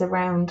this is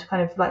around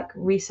kind of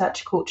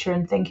research culture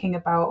and thinking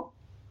about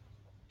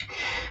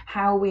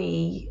how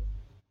we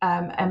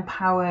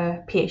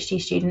empower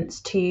PhD students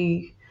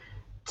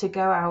to to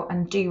go out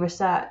and do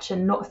research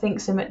and not think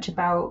so much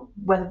about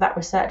whether that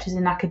research is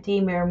in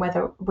academia and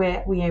whether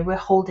we're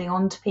holding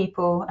on to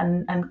people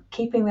and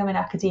keeping them in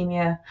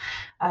academia,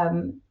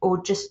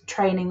 or just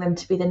training them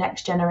to be the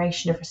next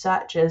generation of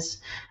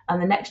researchers.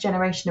 And the next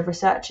generation of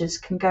researchers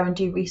can go and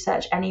do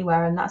research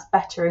anywhere, and that's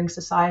bettering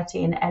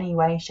society in any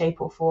way,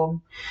 shape or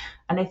form.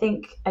 And I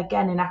think,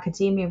 again, in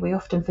academia, we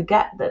often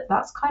forget that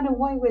that's kind of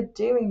why we're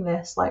doing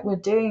this. Like, we're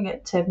doing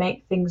it to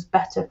make things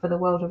better for the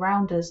world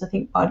around us. I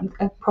think I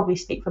probably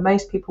speak for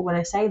most people when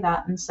I say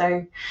that. And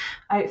so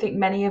I don't think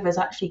many of us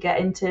actually get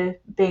into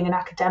being an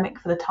academic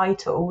for the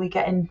title. We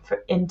get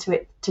into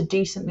it to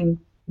do something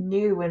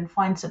new and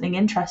find something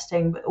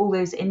interesting. But all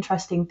those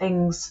interesting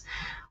things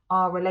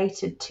are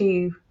related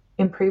to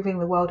improving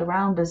the world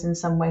around us in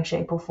some way,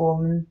 shape or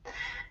form. And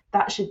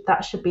that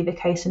should be the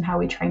case in how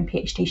we train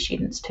PhD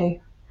students too.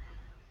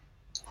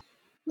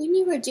 When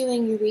you were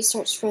doing your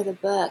research for the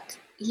book,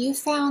 you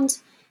found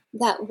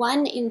that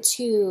 1 in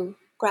 2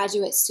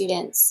 graduate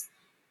students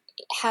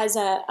has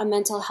a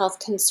mental health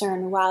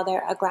concern while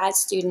they're a grad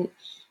student.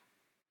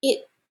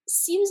 It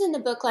seems in the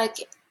book like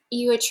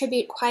you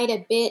attribute quite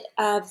a bit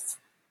of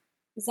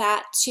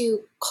that to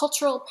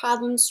cultural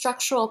problems,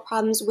 structural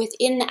problems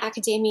within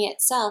academia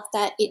itself,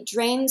 that it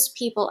drains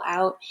people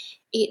out.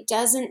 It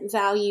doesn't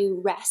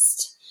value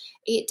rest.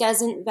 It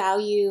doesn't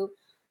value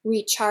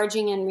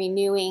recharging and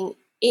renewing.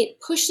 It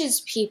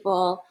pushes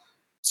people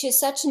to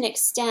such an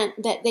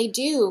extent that they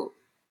do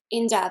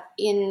end up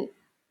in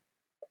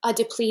a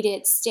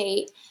depleted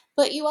state.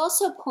 But you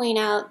also point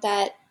out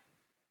that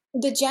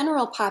the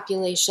general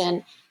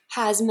population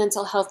has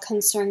mental health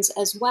concerns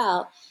as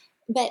well.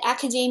 But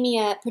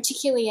academia,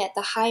 particularly at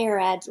the higher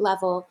ed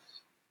level,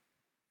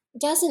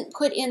 doesn't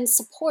put in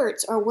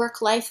supports or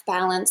work-life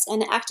balance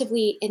and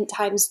actively, in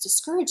times,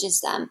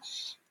 discourages them.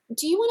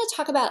 Do you want to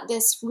talk about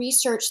this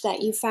research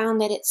that you found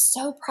that it's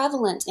so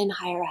prevalent in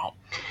higher ed?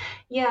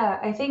 Yeah,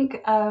 I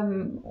think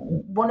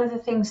one of the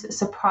things that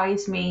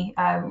surprised me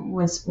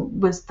was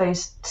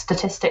those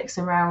statistics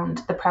around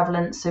the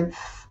prevalence of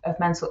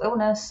mental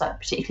illness, like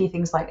particularly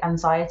things like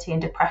anxiety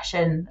and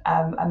depression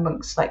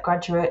amongst like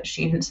graduate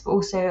students, but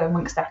also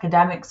amongst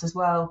academics as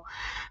well.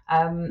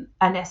 And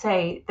I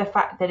say the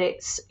fact that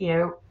it's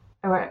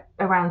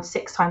around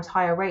 6 times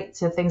higher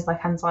rates of things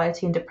like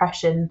anxiety and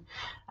depression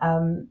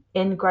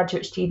in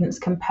graduate students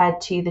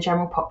compared to the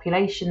general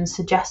population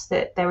suggests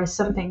that there is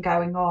something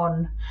going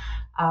on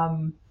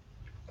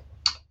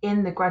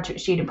in the graduate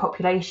student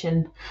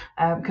population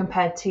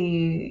compared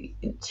to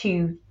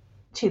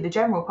the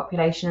general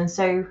population. And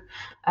so,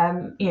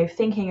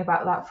 thinking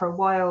about that for a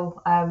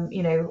while,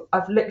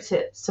 I've looked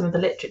at some of the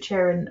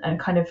literature and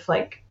kind of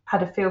like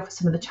had a feel for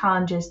some of the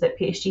challenges that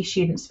PhD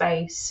students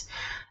face.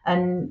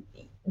 And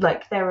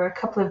like there are a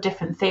couple of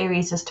different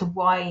theories as to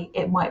why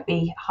it might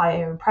be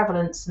higher in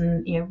prevalence,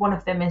 and one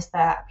of them is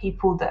that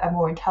people that are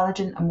more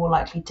intelligent are more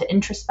likely to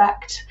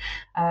introspect,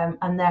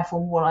 and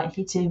therefore more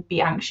likely to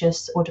be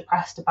anxious or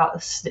depressed about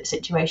the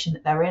situation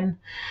that they're in.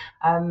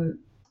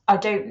 I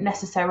don't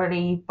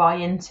necessarily buy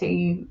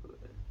into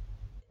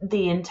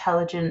the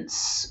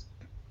intelligence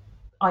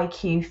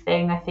IQ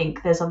thing. I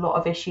think there's a lot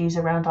of issues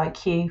around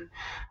IQ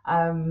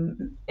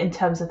in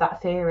terms of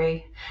that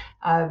theory.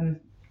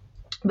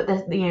 But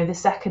the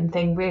second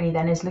thing really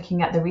then is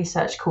looking at the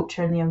research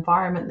culture and the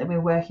environment that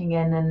we're working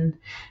in,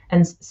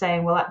 and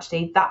saying, well,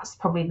 actually, that's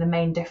probably the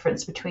main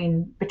difference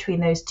between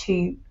those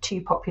two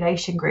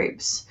population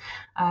groups.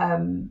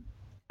 And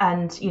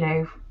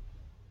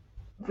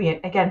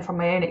again, from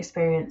my own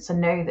experience, I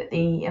know that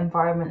the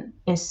environment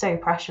is so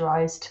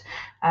pressurized,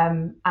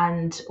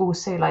 and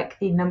also like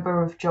the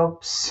number of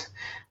jobs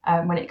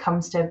when it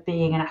comes to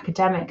being an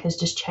academic has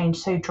just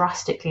changed so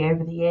drastically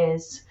over the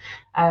years.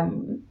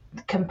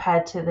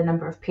 Compared to the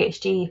number of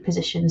PhD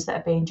positions that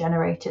are being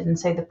generated. And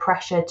so the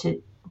pressure to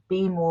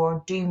be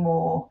more, do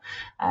more,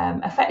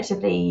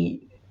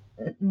 effectively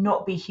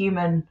not be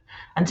human,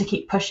 and to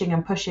keep pushing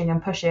and pushing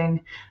and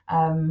pushing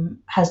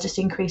has just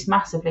increased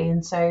massively.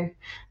 And so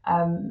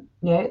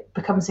it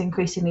becomes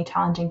increasingly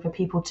challenging for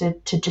people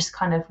to just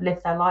kind of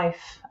live their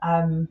life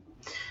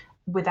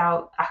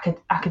without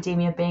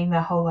academia being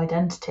their whole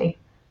identity.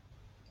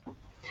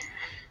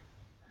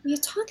 You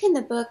talk in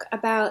the book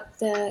about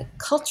the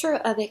culture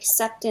of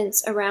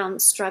acceptance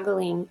around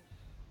struggling,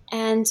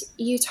 and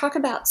you talk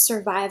about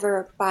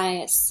survivor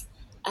bias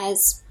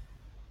as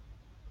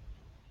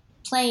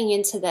playing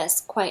into this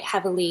quite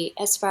heavily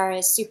as far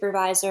as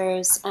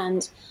supervisors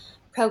and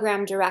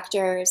program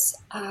directors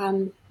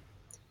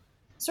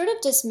sort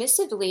of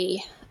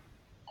dismissively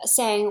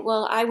saying,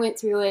 well, I went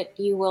through it,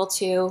 you will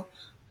too.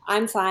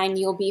 I'm fine,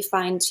 you'll be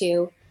fine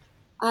too.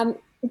 Can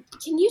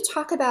you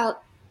talk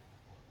about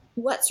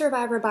what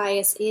survivor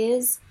bias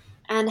is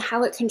and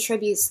how it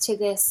contributes to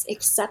this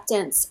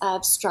acceptance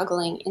of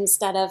struggling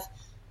instead of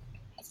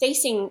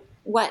facing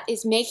what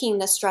is making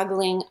the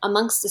struggling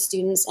amongst the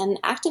students and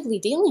actively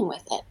dealing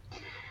with it?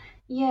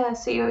 Yeah,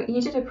 so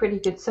you did a pretty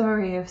good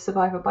summary of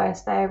survivor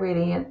bias there,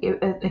 really.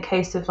 The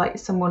case of like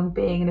someone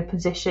being in a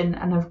position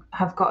and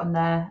have gotten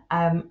there,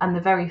 and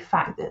the very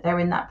fact that they're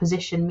in that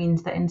position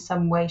means that in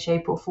some way,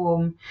 shape, or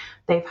form,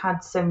 they've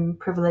had some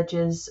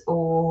privileges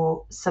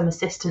or some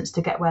assistance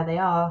to get where they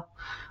are,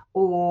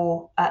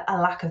 or a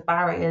lack of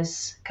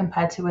barriers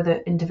compared to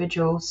other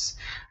individuals.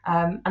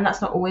 And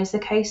that's not always the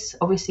case.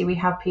 Obviously, we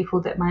have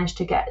people that manage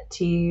to get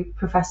to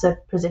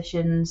professor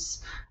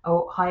positions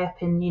or high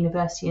up in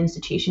university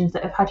institutions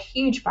that have had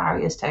huge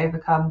barriers to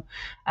overcome.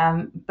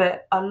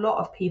 But a lot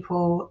of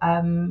people,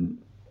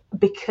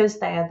 because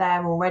they are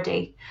there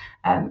already,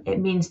 it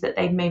means that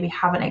they maybe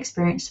haven't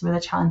experienced some of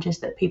the challenges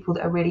that people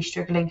that are really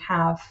struggling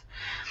have.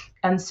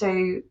 And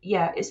so,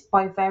 yeah, it's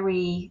by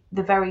the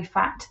very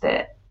fact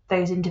that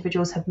those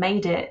individuals have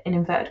made it, in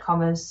inverted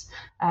commas,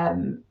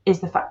 is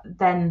the fact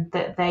then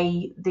that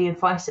the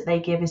advice that they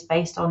give is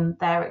based on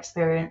their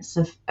experience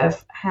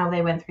of how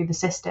they went through the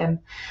system.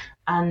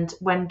 And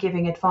when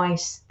giving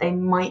advice, they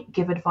might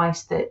give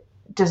advice that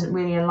doesn't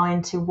really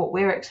align to what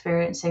we're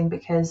experiencing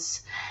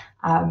because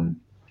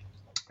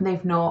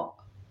they've not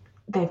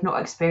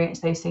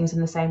experienced those things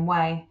in the same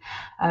way.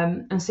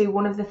 And so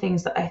one of the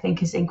things that I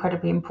think is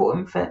incredibly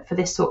important for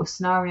this sort of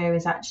scenario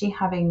is actually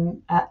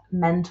having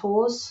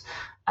mentors,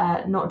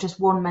 not just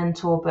one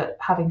mentor, but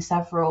having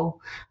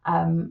several,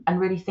 and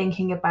really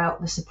thinking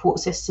about the support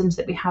systems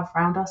that we have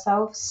around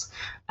ourselves.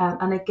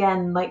 And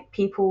again, like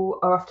people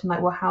are often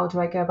like, well, how do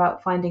I go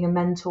about finding a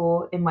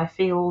mentor in my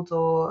field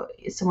or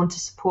someone to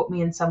support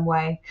me in some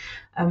way?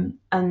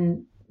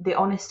 And the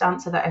honest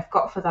answer that I've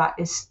got for that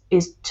is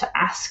to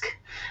ask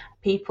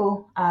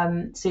people.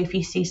 So if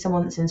you see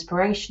someone that's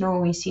inspirational,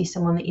 or you see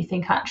someone that you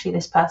think actually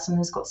this person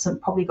has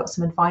probably got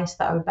some advice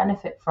that I would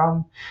benefit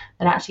from,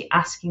 then actually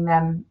asking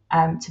them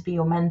to be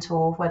your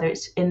mentor, whether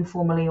it's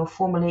informally or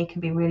formally, can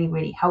be really,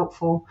 really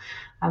helpful.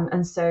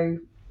 And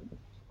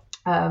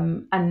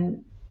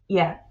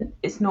yeah,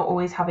 it's not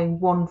always having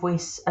one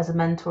voice as a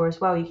mentor as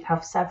well. You can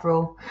have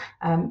several,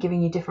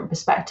 giving you different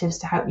perspectives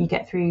to help you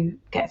get through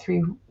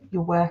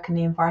your work and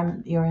the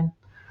environment that you're in.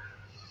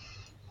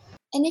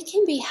 And it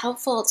can be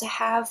helpful to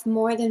have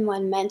more than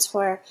one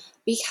mentor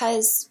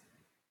because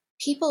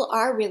people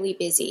are really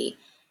busy.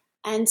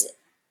 And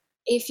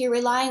if you're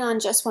relying on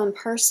just one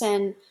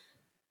person,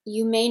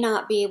 you may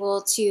not be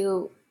able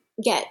to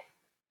get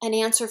an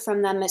answer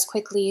from them as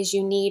quickly as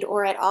you need,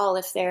 or at all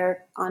if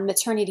they're on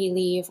maternity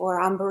leave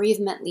or on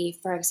bereavement leave,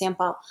 for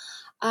example.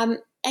 And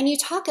you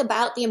talk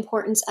about the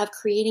importance of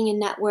creating a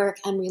network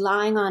and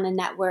relying on a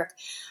network,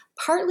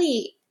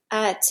 partly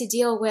to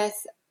deal with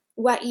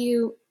what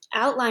you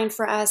outlined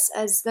for us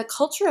as the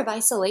culture of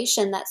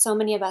isolation that so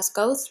many of us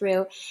go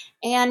through.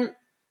 And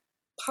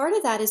part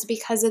of that is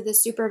because of the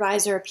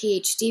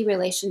supervisor-PhD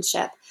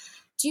relationship.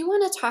 Do you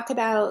want to talk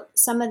about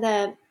some of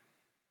the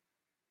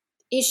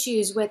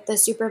issues with the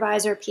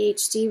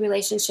supervisor-PhD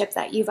relationship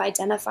that you've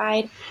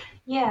identified?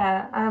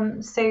 Yeah,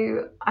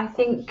 so I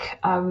think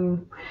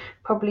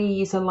probably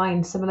use a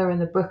line similar in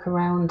the book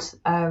around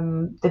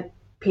the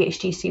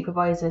PhD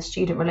supervisor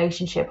student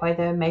relationship,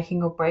 either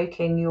making or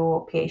breaking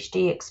your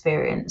PhD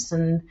experience.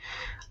 And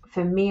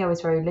for me, I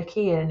was very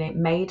lucky and it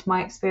made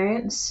my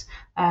experience.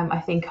 I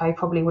think I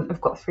probably wouldn't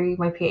have got through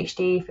my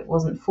PhD if it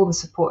wasn't for the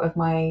support of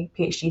my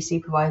PhD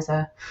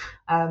supervisor.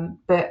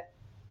 But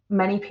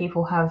many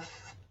people have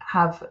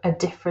a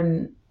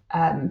different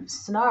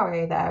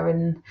scenario there.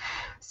 And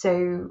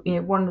so,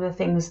 one of the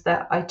things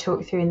that I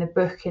talk through in the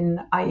book, and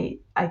I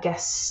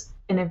guess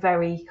in a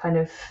very kind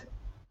of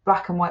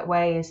black and white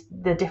way, is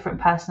the different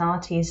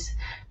personalities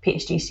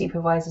PhD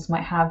supervisors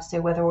might have.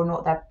 So whether or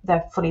not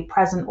they're fully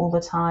present all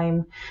the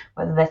time,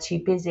 whether they're too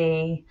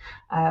busy,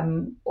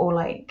 or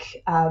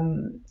like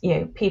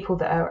people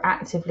that are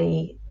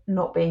actively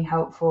not being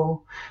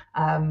helpful,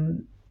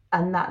 and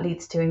that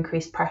leads to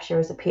increased pressure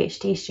as a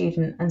PhD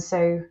student. And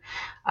so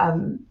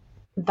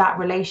that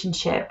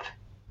relationship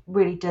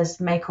really does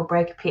make or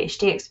break a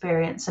PhD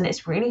experience. And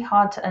it's really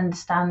hard to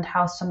understand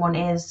how someone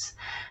is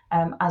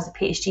as a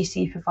PhD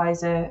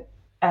supervisor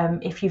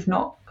if you've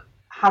not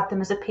had them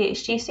as a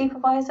PhD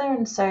supervisor.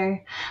 And so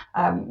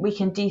we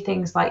can do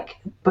things like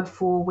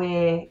before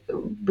we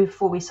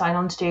sign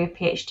on to do a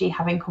PhD,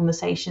 having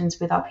conversations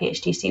with our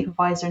PhD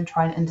supervisor and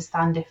try and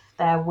understand if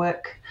their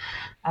work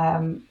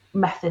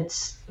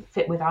methods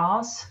fit with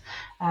ours.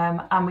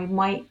 And we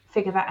might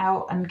figure that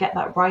out and get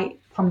that right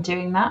from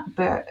doing that,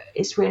 but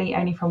it's really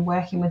only from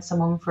working with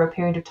someone for a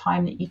period of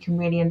time that you can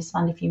really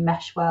understand if you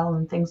mesh well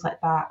and things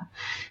like that.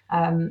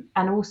 And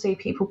also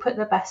people put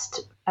their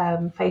best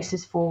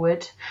faces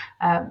forward.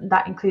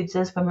 That includes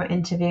us when we're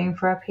interviewing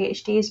for our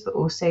PhDs, but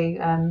also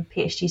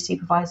PhD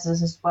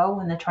supervisors as well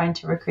when they're trying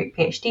to recruit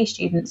PhD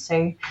students.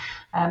 So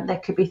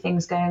there could be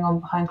things going on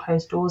behind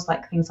closed doors,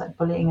 like things like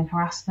bullying and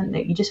harassment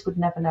that you just would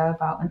never know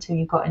about until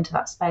you got into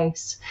that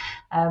space.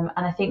 And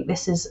I think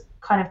this is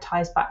kind of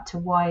ties back to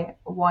why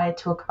I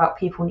talk about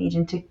people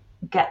needing to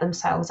get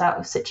themselves out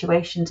of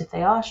situations if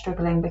they are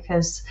struggling,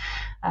 because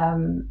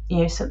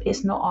so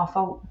it's not our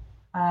fault.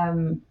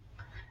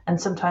 And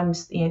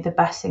sometimes, the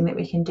best thing that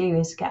we can do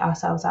is get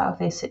ourselves out of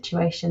those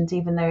situations,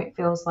 even though it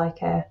feels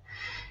like a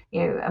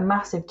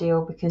massive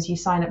deal, because you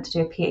sign up to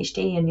do a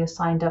PhD and you're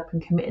signed up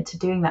and committed to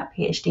doing that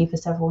PhD for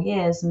several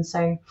years. And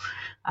so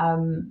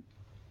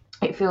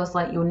it feels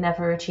like you'll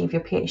never achieve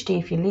your PhD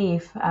if you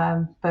leave.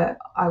 But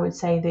I would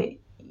say that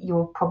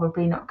you're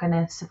probably not going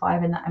to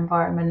survive in that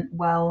environment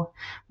well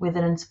with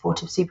an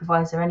unsupportive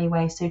supervisor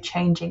anyway. So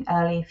changing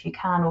early if you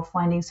can, or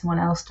finding someone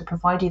else to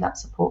provide you that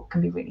support,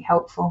 can be really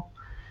helpful.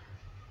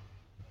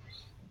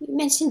 You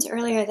mentioned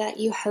earlier that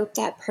you hope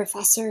that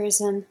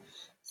professors and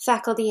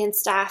faculty and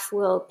staff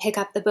will pick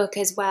up the book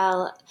as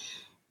well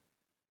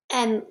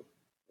and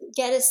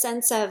get a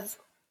sense of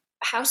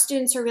how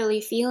students are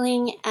really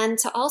feeling, and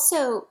to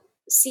also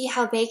see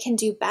how they can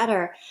do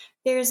better.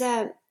 There's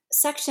a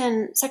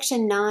section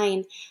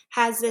 9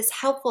 has this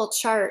helpful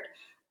chart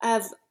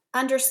of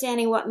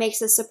understanding what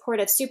makes a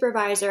supportive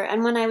supervisor.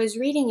 And when I was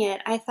reading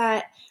it, I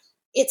thought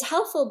it's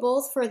helpful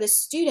both for the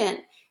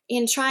student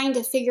in trying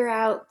to figure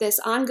out this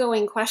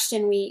ongoing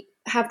question we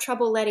have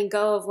trouble letting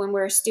go of when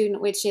we're a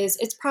student, which is,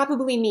 it's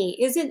probably me.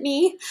 Is it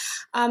me?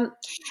 And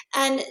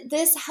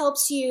this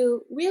helps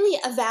you really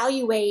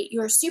evaluate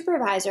your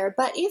supervisor.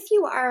 But if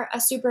you are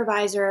a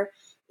supervisor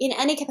in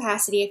any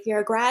capacity, if you're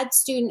a grad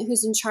student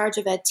who's in charge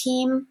of a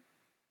team,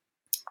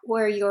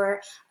 or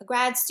you're a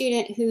grad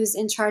student who's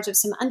in charge of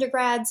some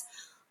undergrads,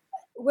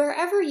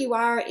 wherever you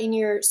are in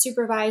your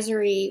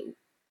supervisory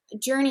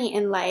journey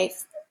in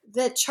life,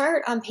 the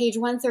chart on page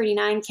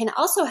 139 can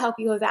also help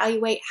you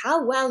evaluate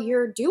how well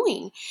you're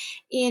doing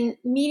in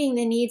meeting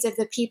the needs of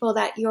the people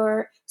that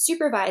you're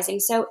supervising.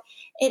 So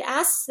it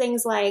asks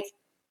things like,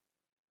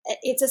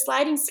 it's a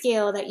sliding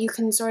scale that you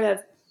can sort of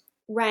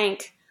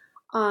rank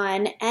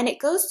on, and it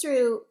goes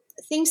through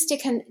things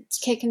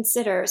to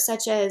consider,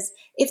 such as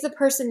if the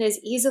person is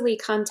easily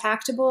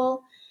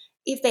contactable,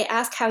 if they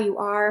ask how you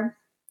are,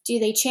 do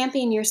they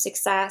champion your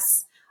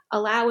success,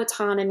 allow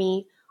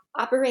autonomy,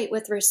 operate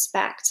with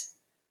respect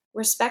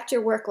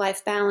your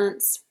work-life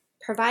balance,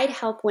 provide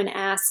help when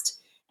asked,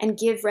 and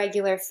give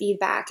regular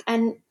feedback.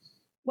 And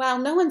while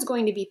no one's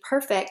going to be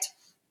perfect,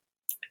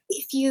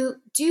 if you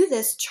do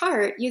this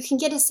chart, you can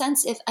get a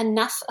sense if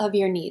enough of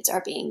your needs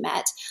are being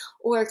met.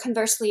 Or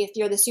conversely, if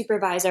you're the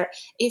supervisor,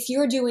 if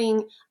you're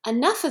doing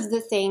enough of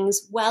the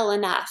things well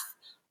enough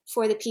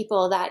for the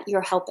people that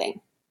you're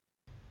helping.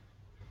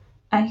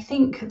 I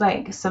think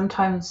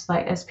sometimes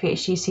as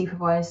PhD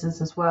supervisors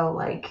as well,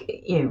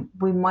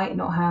 we might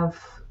not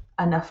have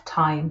enough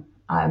time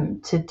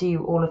to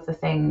do all of the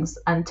things,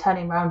 and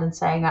turning around and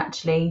saying,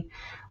 actually,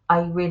 I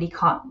really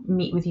can't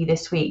meet with you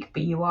this week,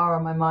 but you are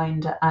on my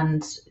mind,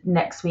 and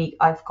next week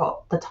I've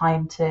got the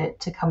time to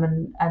come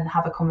and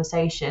have a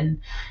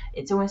conversation.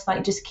 It's almost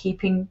like just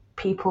keeping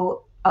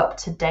people up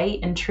to date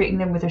and treating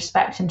them with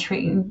respect, and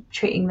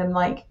treating them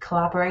like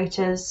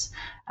collaborators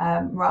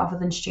rather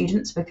than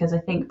students, because I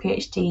think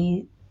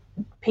PhD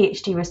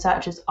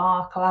researchers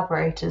are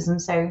collaborators,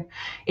 and so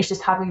it's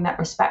just having that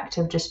respect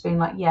of just being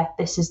like, yeah,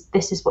 this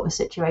is what the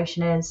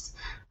situation is,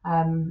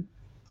 and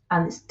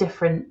it's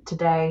different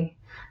today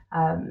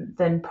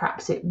than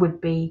perhaps it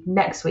would be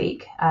next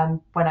week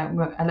when I'm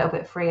a little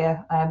bit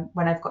freer,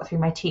 when I've got through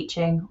my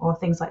teaching or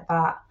things like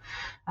that.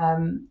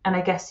 And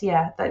I guess,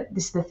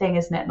 this is the thing,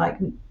 isn't it?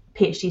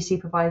 PhD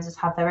supervisors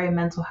have their own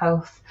mental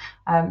health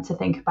to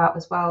think about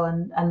as well,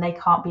 and they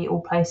can't be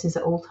all places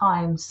at all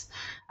times.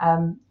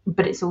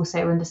 But it's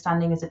also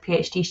understanding as a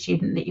PhD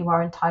student that you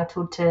are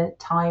entitled to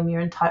time,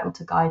 you're entitled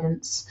to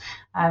guidance.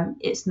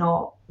 It's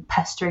not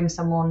pestering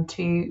someone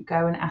to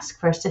go and ask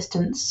for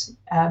assistance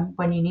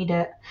when you need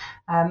it.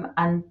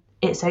 And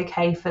it's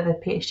okay for the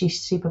PhD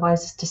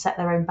supervisors to set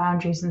their own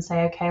boundaries and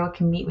say, okay, I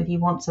can meet with you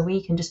once a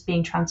week, and just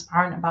being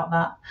transparent about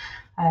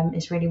that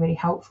is really, really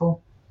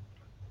helpful.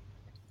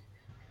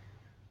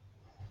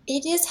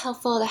 It is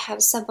helpful to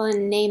have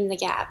someone name the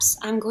gaps.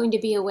 I'm going to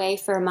be away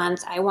for a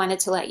month. I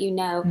wanted to let you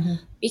know,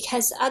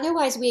 because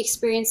otherwise we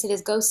experience it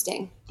as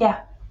ghosting.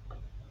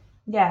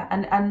 Yeah,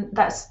 and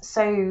that's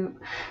so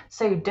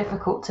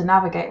difficult to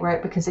navigate,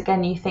 right? Because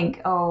again, you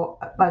think, oh,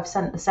 I've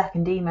sent the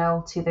second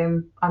email to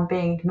them, I'm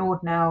being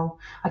ignored now,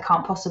 I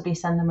can't possibly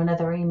send them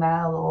another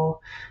email. Or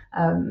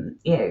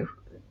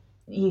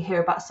you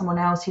hear about someone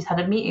else who's had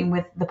a meeting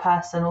with the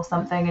person or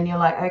something, and you're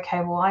like,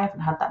 okay, well, I haven't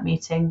had that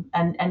meeting,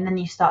 and then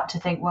you start to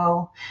think,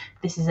 well,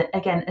 this is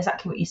again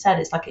exactly what you said.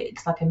 It's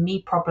like a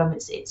me problem.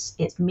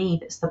 It's me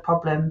that's the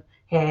problem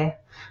here.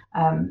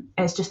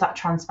 It's just that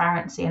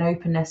transparency and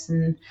openness,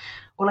 and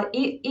or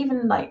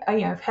even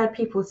I've heard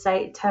people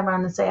turn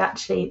around and say,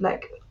 actually,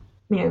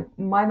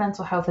 my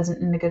mental health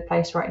isn't in a good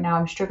place right now.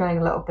 I'm struggling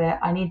a little bit.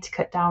 I need to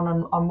cut down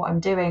on what I'm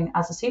doing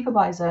as a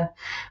supervisor.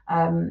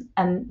 And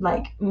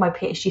my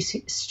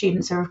PhD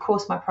students are, of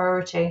course, my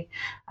priority.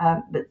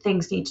 But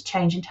things need to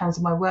change in terms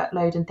of my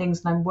workload and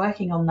things, and I'm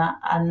working on that.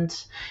 And,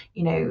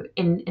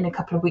 in a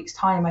couple of weeks'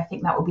 time, I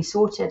think that will be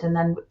sorted, and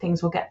then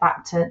things will get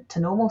back to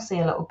normalcy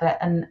a little bit.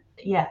 And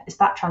it's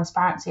that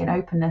transparency and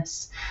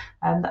openness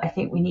that I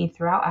think we need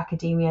throughout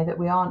academia, that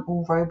we aren't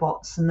all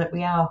robots, and that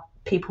we are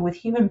people with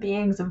human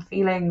beings and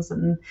feelings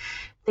and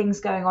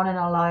things going on in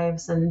our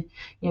lives. And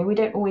we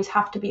don't always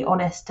have to be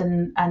honest,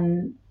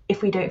 and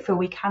if we don't feel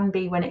we can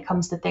be when it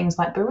comes to things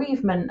like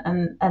bereavement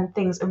and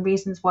things and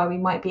reasons why we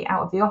might be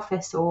out of the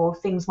office or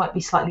things might be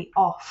slightly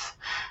off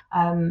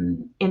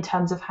in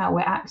terms of how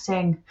we're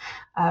acting.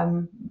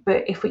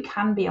 But if we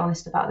can be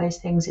honest about those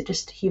things, it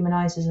just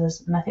humanizes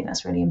us, and I think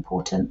that's really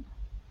important.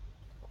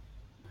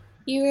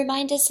 You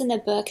remind us in the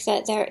book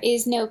that there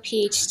is no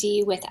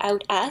PhD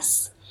without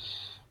us,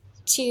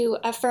 to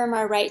affirm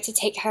our right to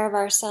take care of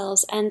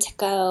ourselves and to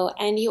go.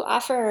 And you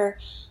offer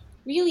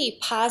really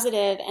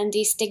positive and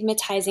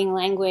destigmatizing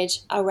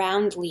language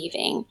around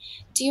leaving.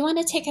 Do you want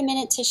to take a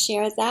minute to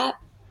share that?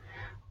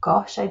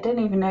 Gosh, I don't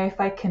even know if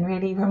I can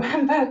really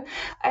remember.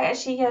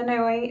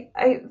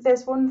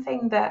 There's one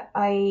thing that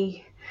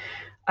I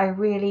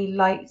really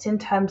liked in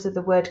terms of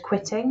the word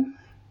quitting.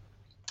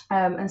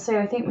 And so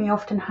I think we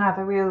often have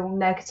a real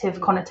negative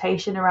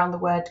connotation around the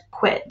word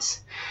quit.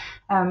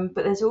 But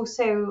there's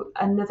also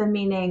another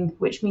meaning,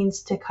 which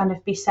means to kind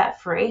of be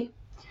set free.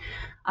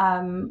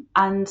 And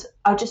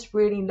I just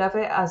really love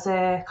it as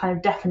a kind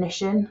of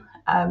definition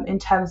in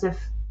terms of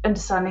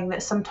understanding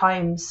that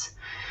sometimes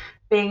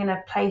being in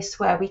a place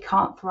where we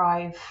can't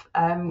thrive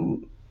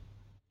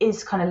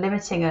is kind of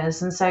limiting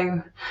us. And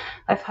so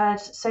I've heard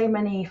so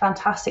many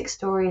fantastic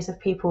stories of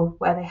people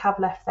where they have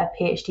left their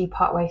PhD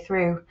partway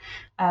through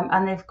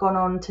and they've gone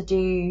on to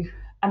do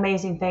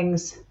amazing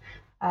things.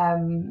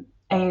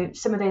 And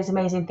some of those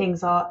amazing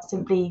things are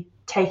simply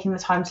taking the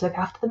time to look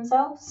after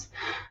themselves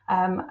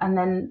and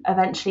then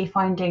eventually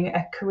finding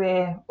a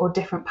career or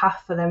different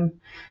path for them.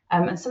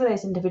 And some of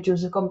those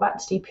individuals have gone back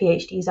to do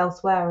PhDs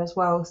elsewhere as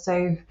well.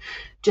 So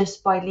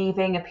just by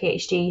leaving a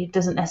PhD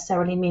doesn't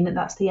necessarily mean that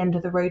that's the end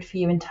of the road for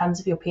you in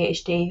terms of your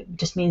PhD. It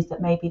just means that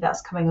maybe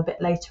that's coming a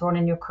bit later on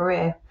in your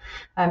career.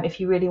 If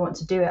you really want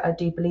to do it, I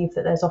do believe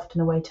that there's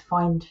often a way to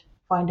find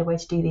a way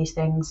to do these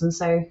things. And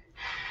so,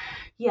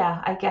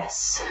 yeah, I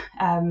guess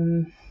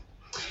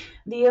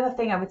the other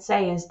thing I would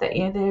say is that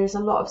there's a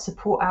lot of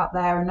support out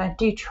there, and I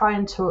do try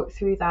and talk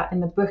through that in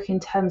the book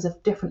in terms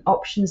of different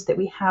options that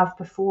we have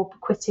before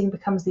quitting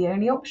becomes the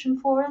only option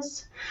for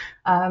us.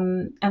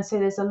 And so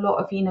there's a lot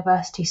of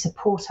university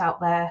support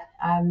out there.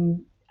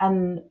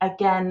 And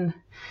again,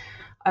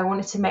 I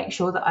wanted to make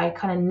sure that I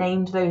kind of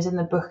named those in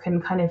the book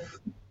and kind of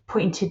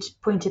pointed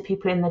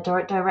people in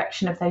the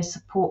direction of those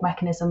support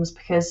mechanisms,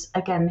 because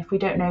again, if we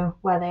don't know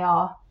where they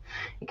are,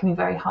 it can be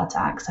very hard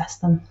to access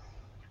them.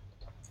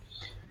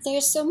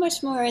 There's so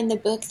much more in the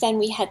book than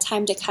we had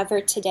time to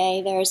cover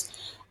today. There's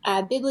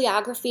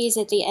bibliographies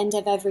at the end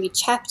of every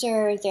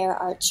chapter. There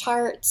are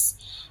charts.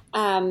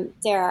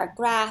 There are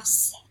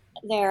graphs.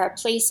 There are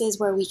places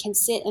where we can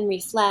sit and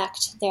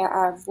reflect. There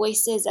are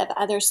voices of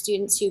other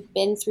students who've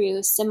been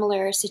through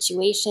similar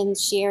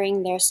situations,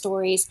 sharing their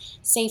stories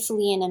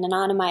safely in an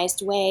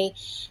anonymized way.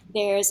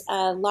 There's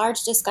a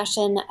large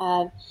discussion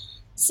of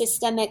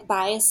systemic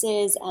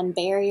biases and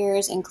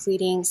barriers,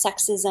 including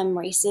sexism,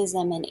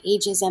 racism, and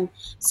ageism.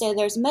 So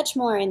there's much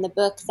more in the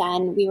book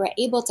than we were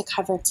able to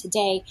cover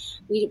today.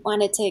 We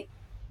wanted to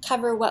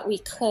cover what we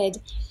could.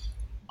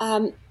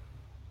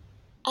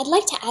 I'd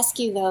like to ask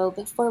you, though,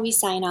 before we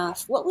sign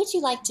off, what would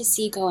you like to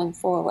see going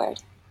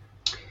forward?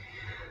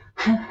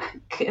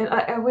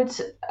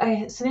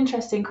 It's an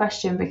interesting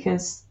question,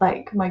 because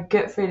my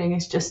gut feeling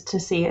is just to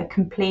see a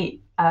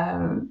complete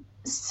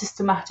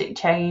systematic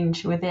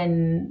change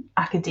within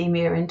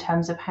academia in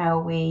terms of how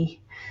we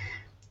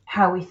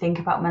think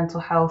about mental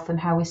health and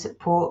how we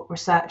support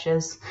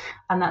researchers.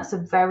 And that's a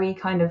very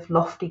kind of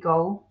lofty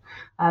goal.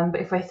 But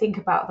if I think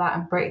about that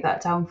and break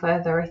that down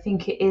further, I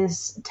think it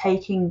is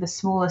taking the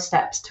smaller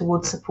steps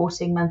towards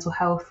supporting mental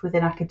health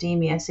within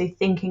academia. So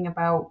thinking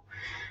about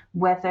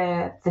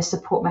whether the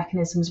support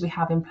mechanisms we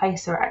have in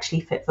place are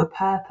actually fit for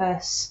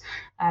purpose,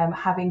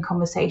 having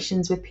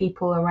conversations with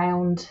people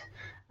around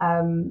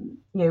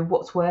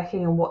what's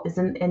working and what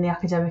isn't in the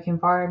academic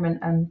environment,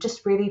 and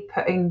just really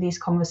putting these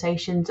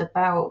conversations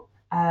about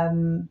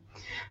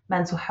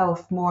mental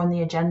health more on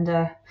the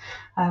agenda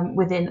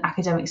within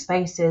academic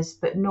spaces,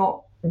 but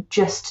not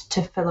just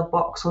to fill a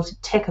box or to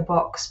tick a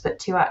box, but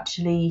to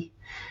actually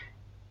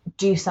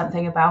do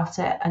something about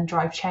it and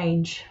drive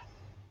change.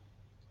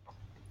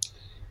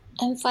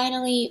 And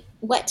finally,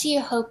 what do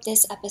you hope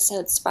this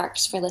episode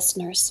sparks for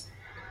listeners?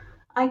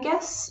 I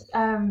guess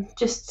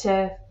just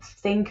to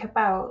think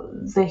about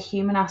the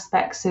human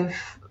aspects of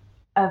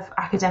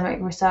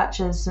academic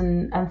researchers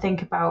and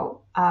think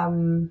about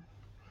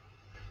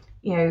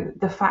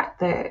the fact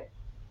that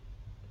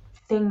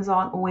things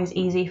aren't always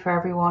easy for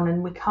everyone,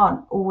 and we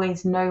can't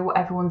always know what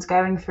everyone's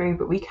going through,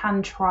 but we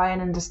can try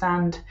and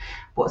understand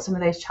what some of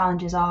those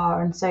challenges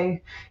are. And so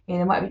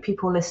there might be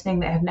people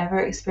listening that have never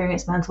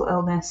experienced mental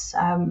illness,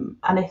 and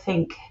I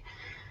think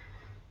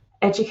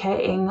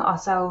educating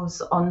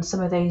ourselves on some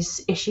of those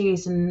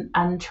issues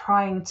and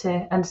trying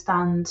to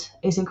understand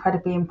is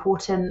incredibly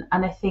important.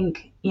 And I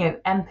think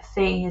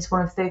empathy is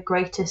one of the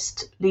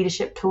greatest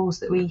leadership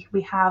tools that we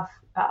have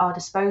at our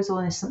disposal,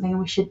 and is something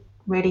we should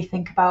really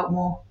think about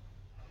more.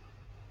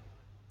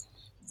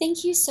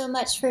 Thank you so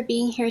much for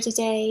being here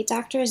today,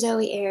 Dr.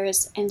 Zoe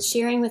Ayers, and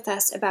sharing with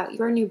us about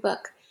your new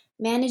book,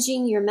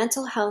 Managing Your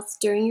Mental Health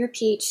During Your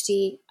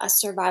PhD, A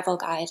Survival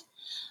Guide.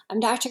 I'm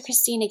Dr.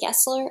 Christina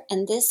Gessler,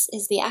 and this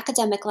is The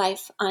Academic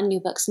Life on New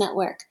Books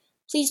Network.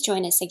 Please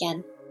join us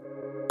again.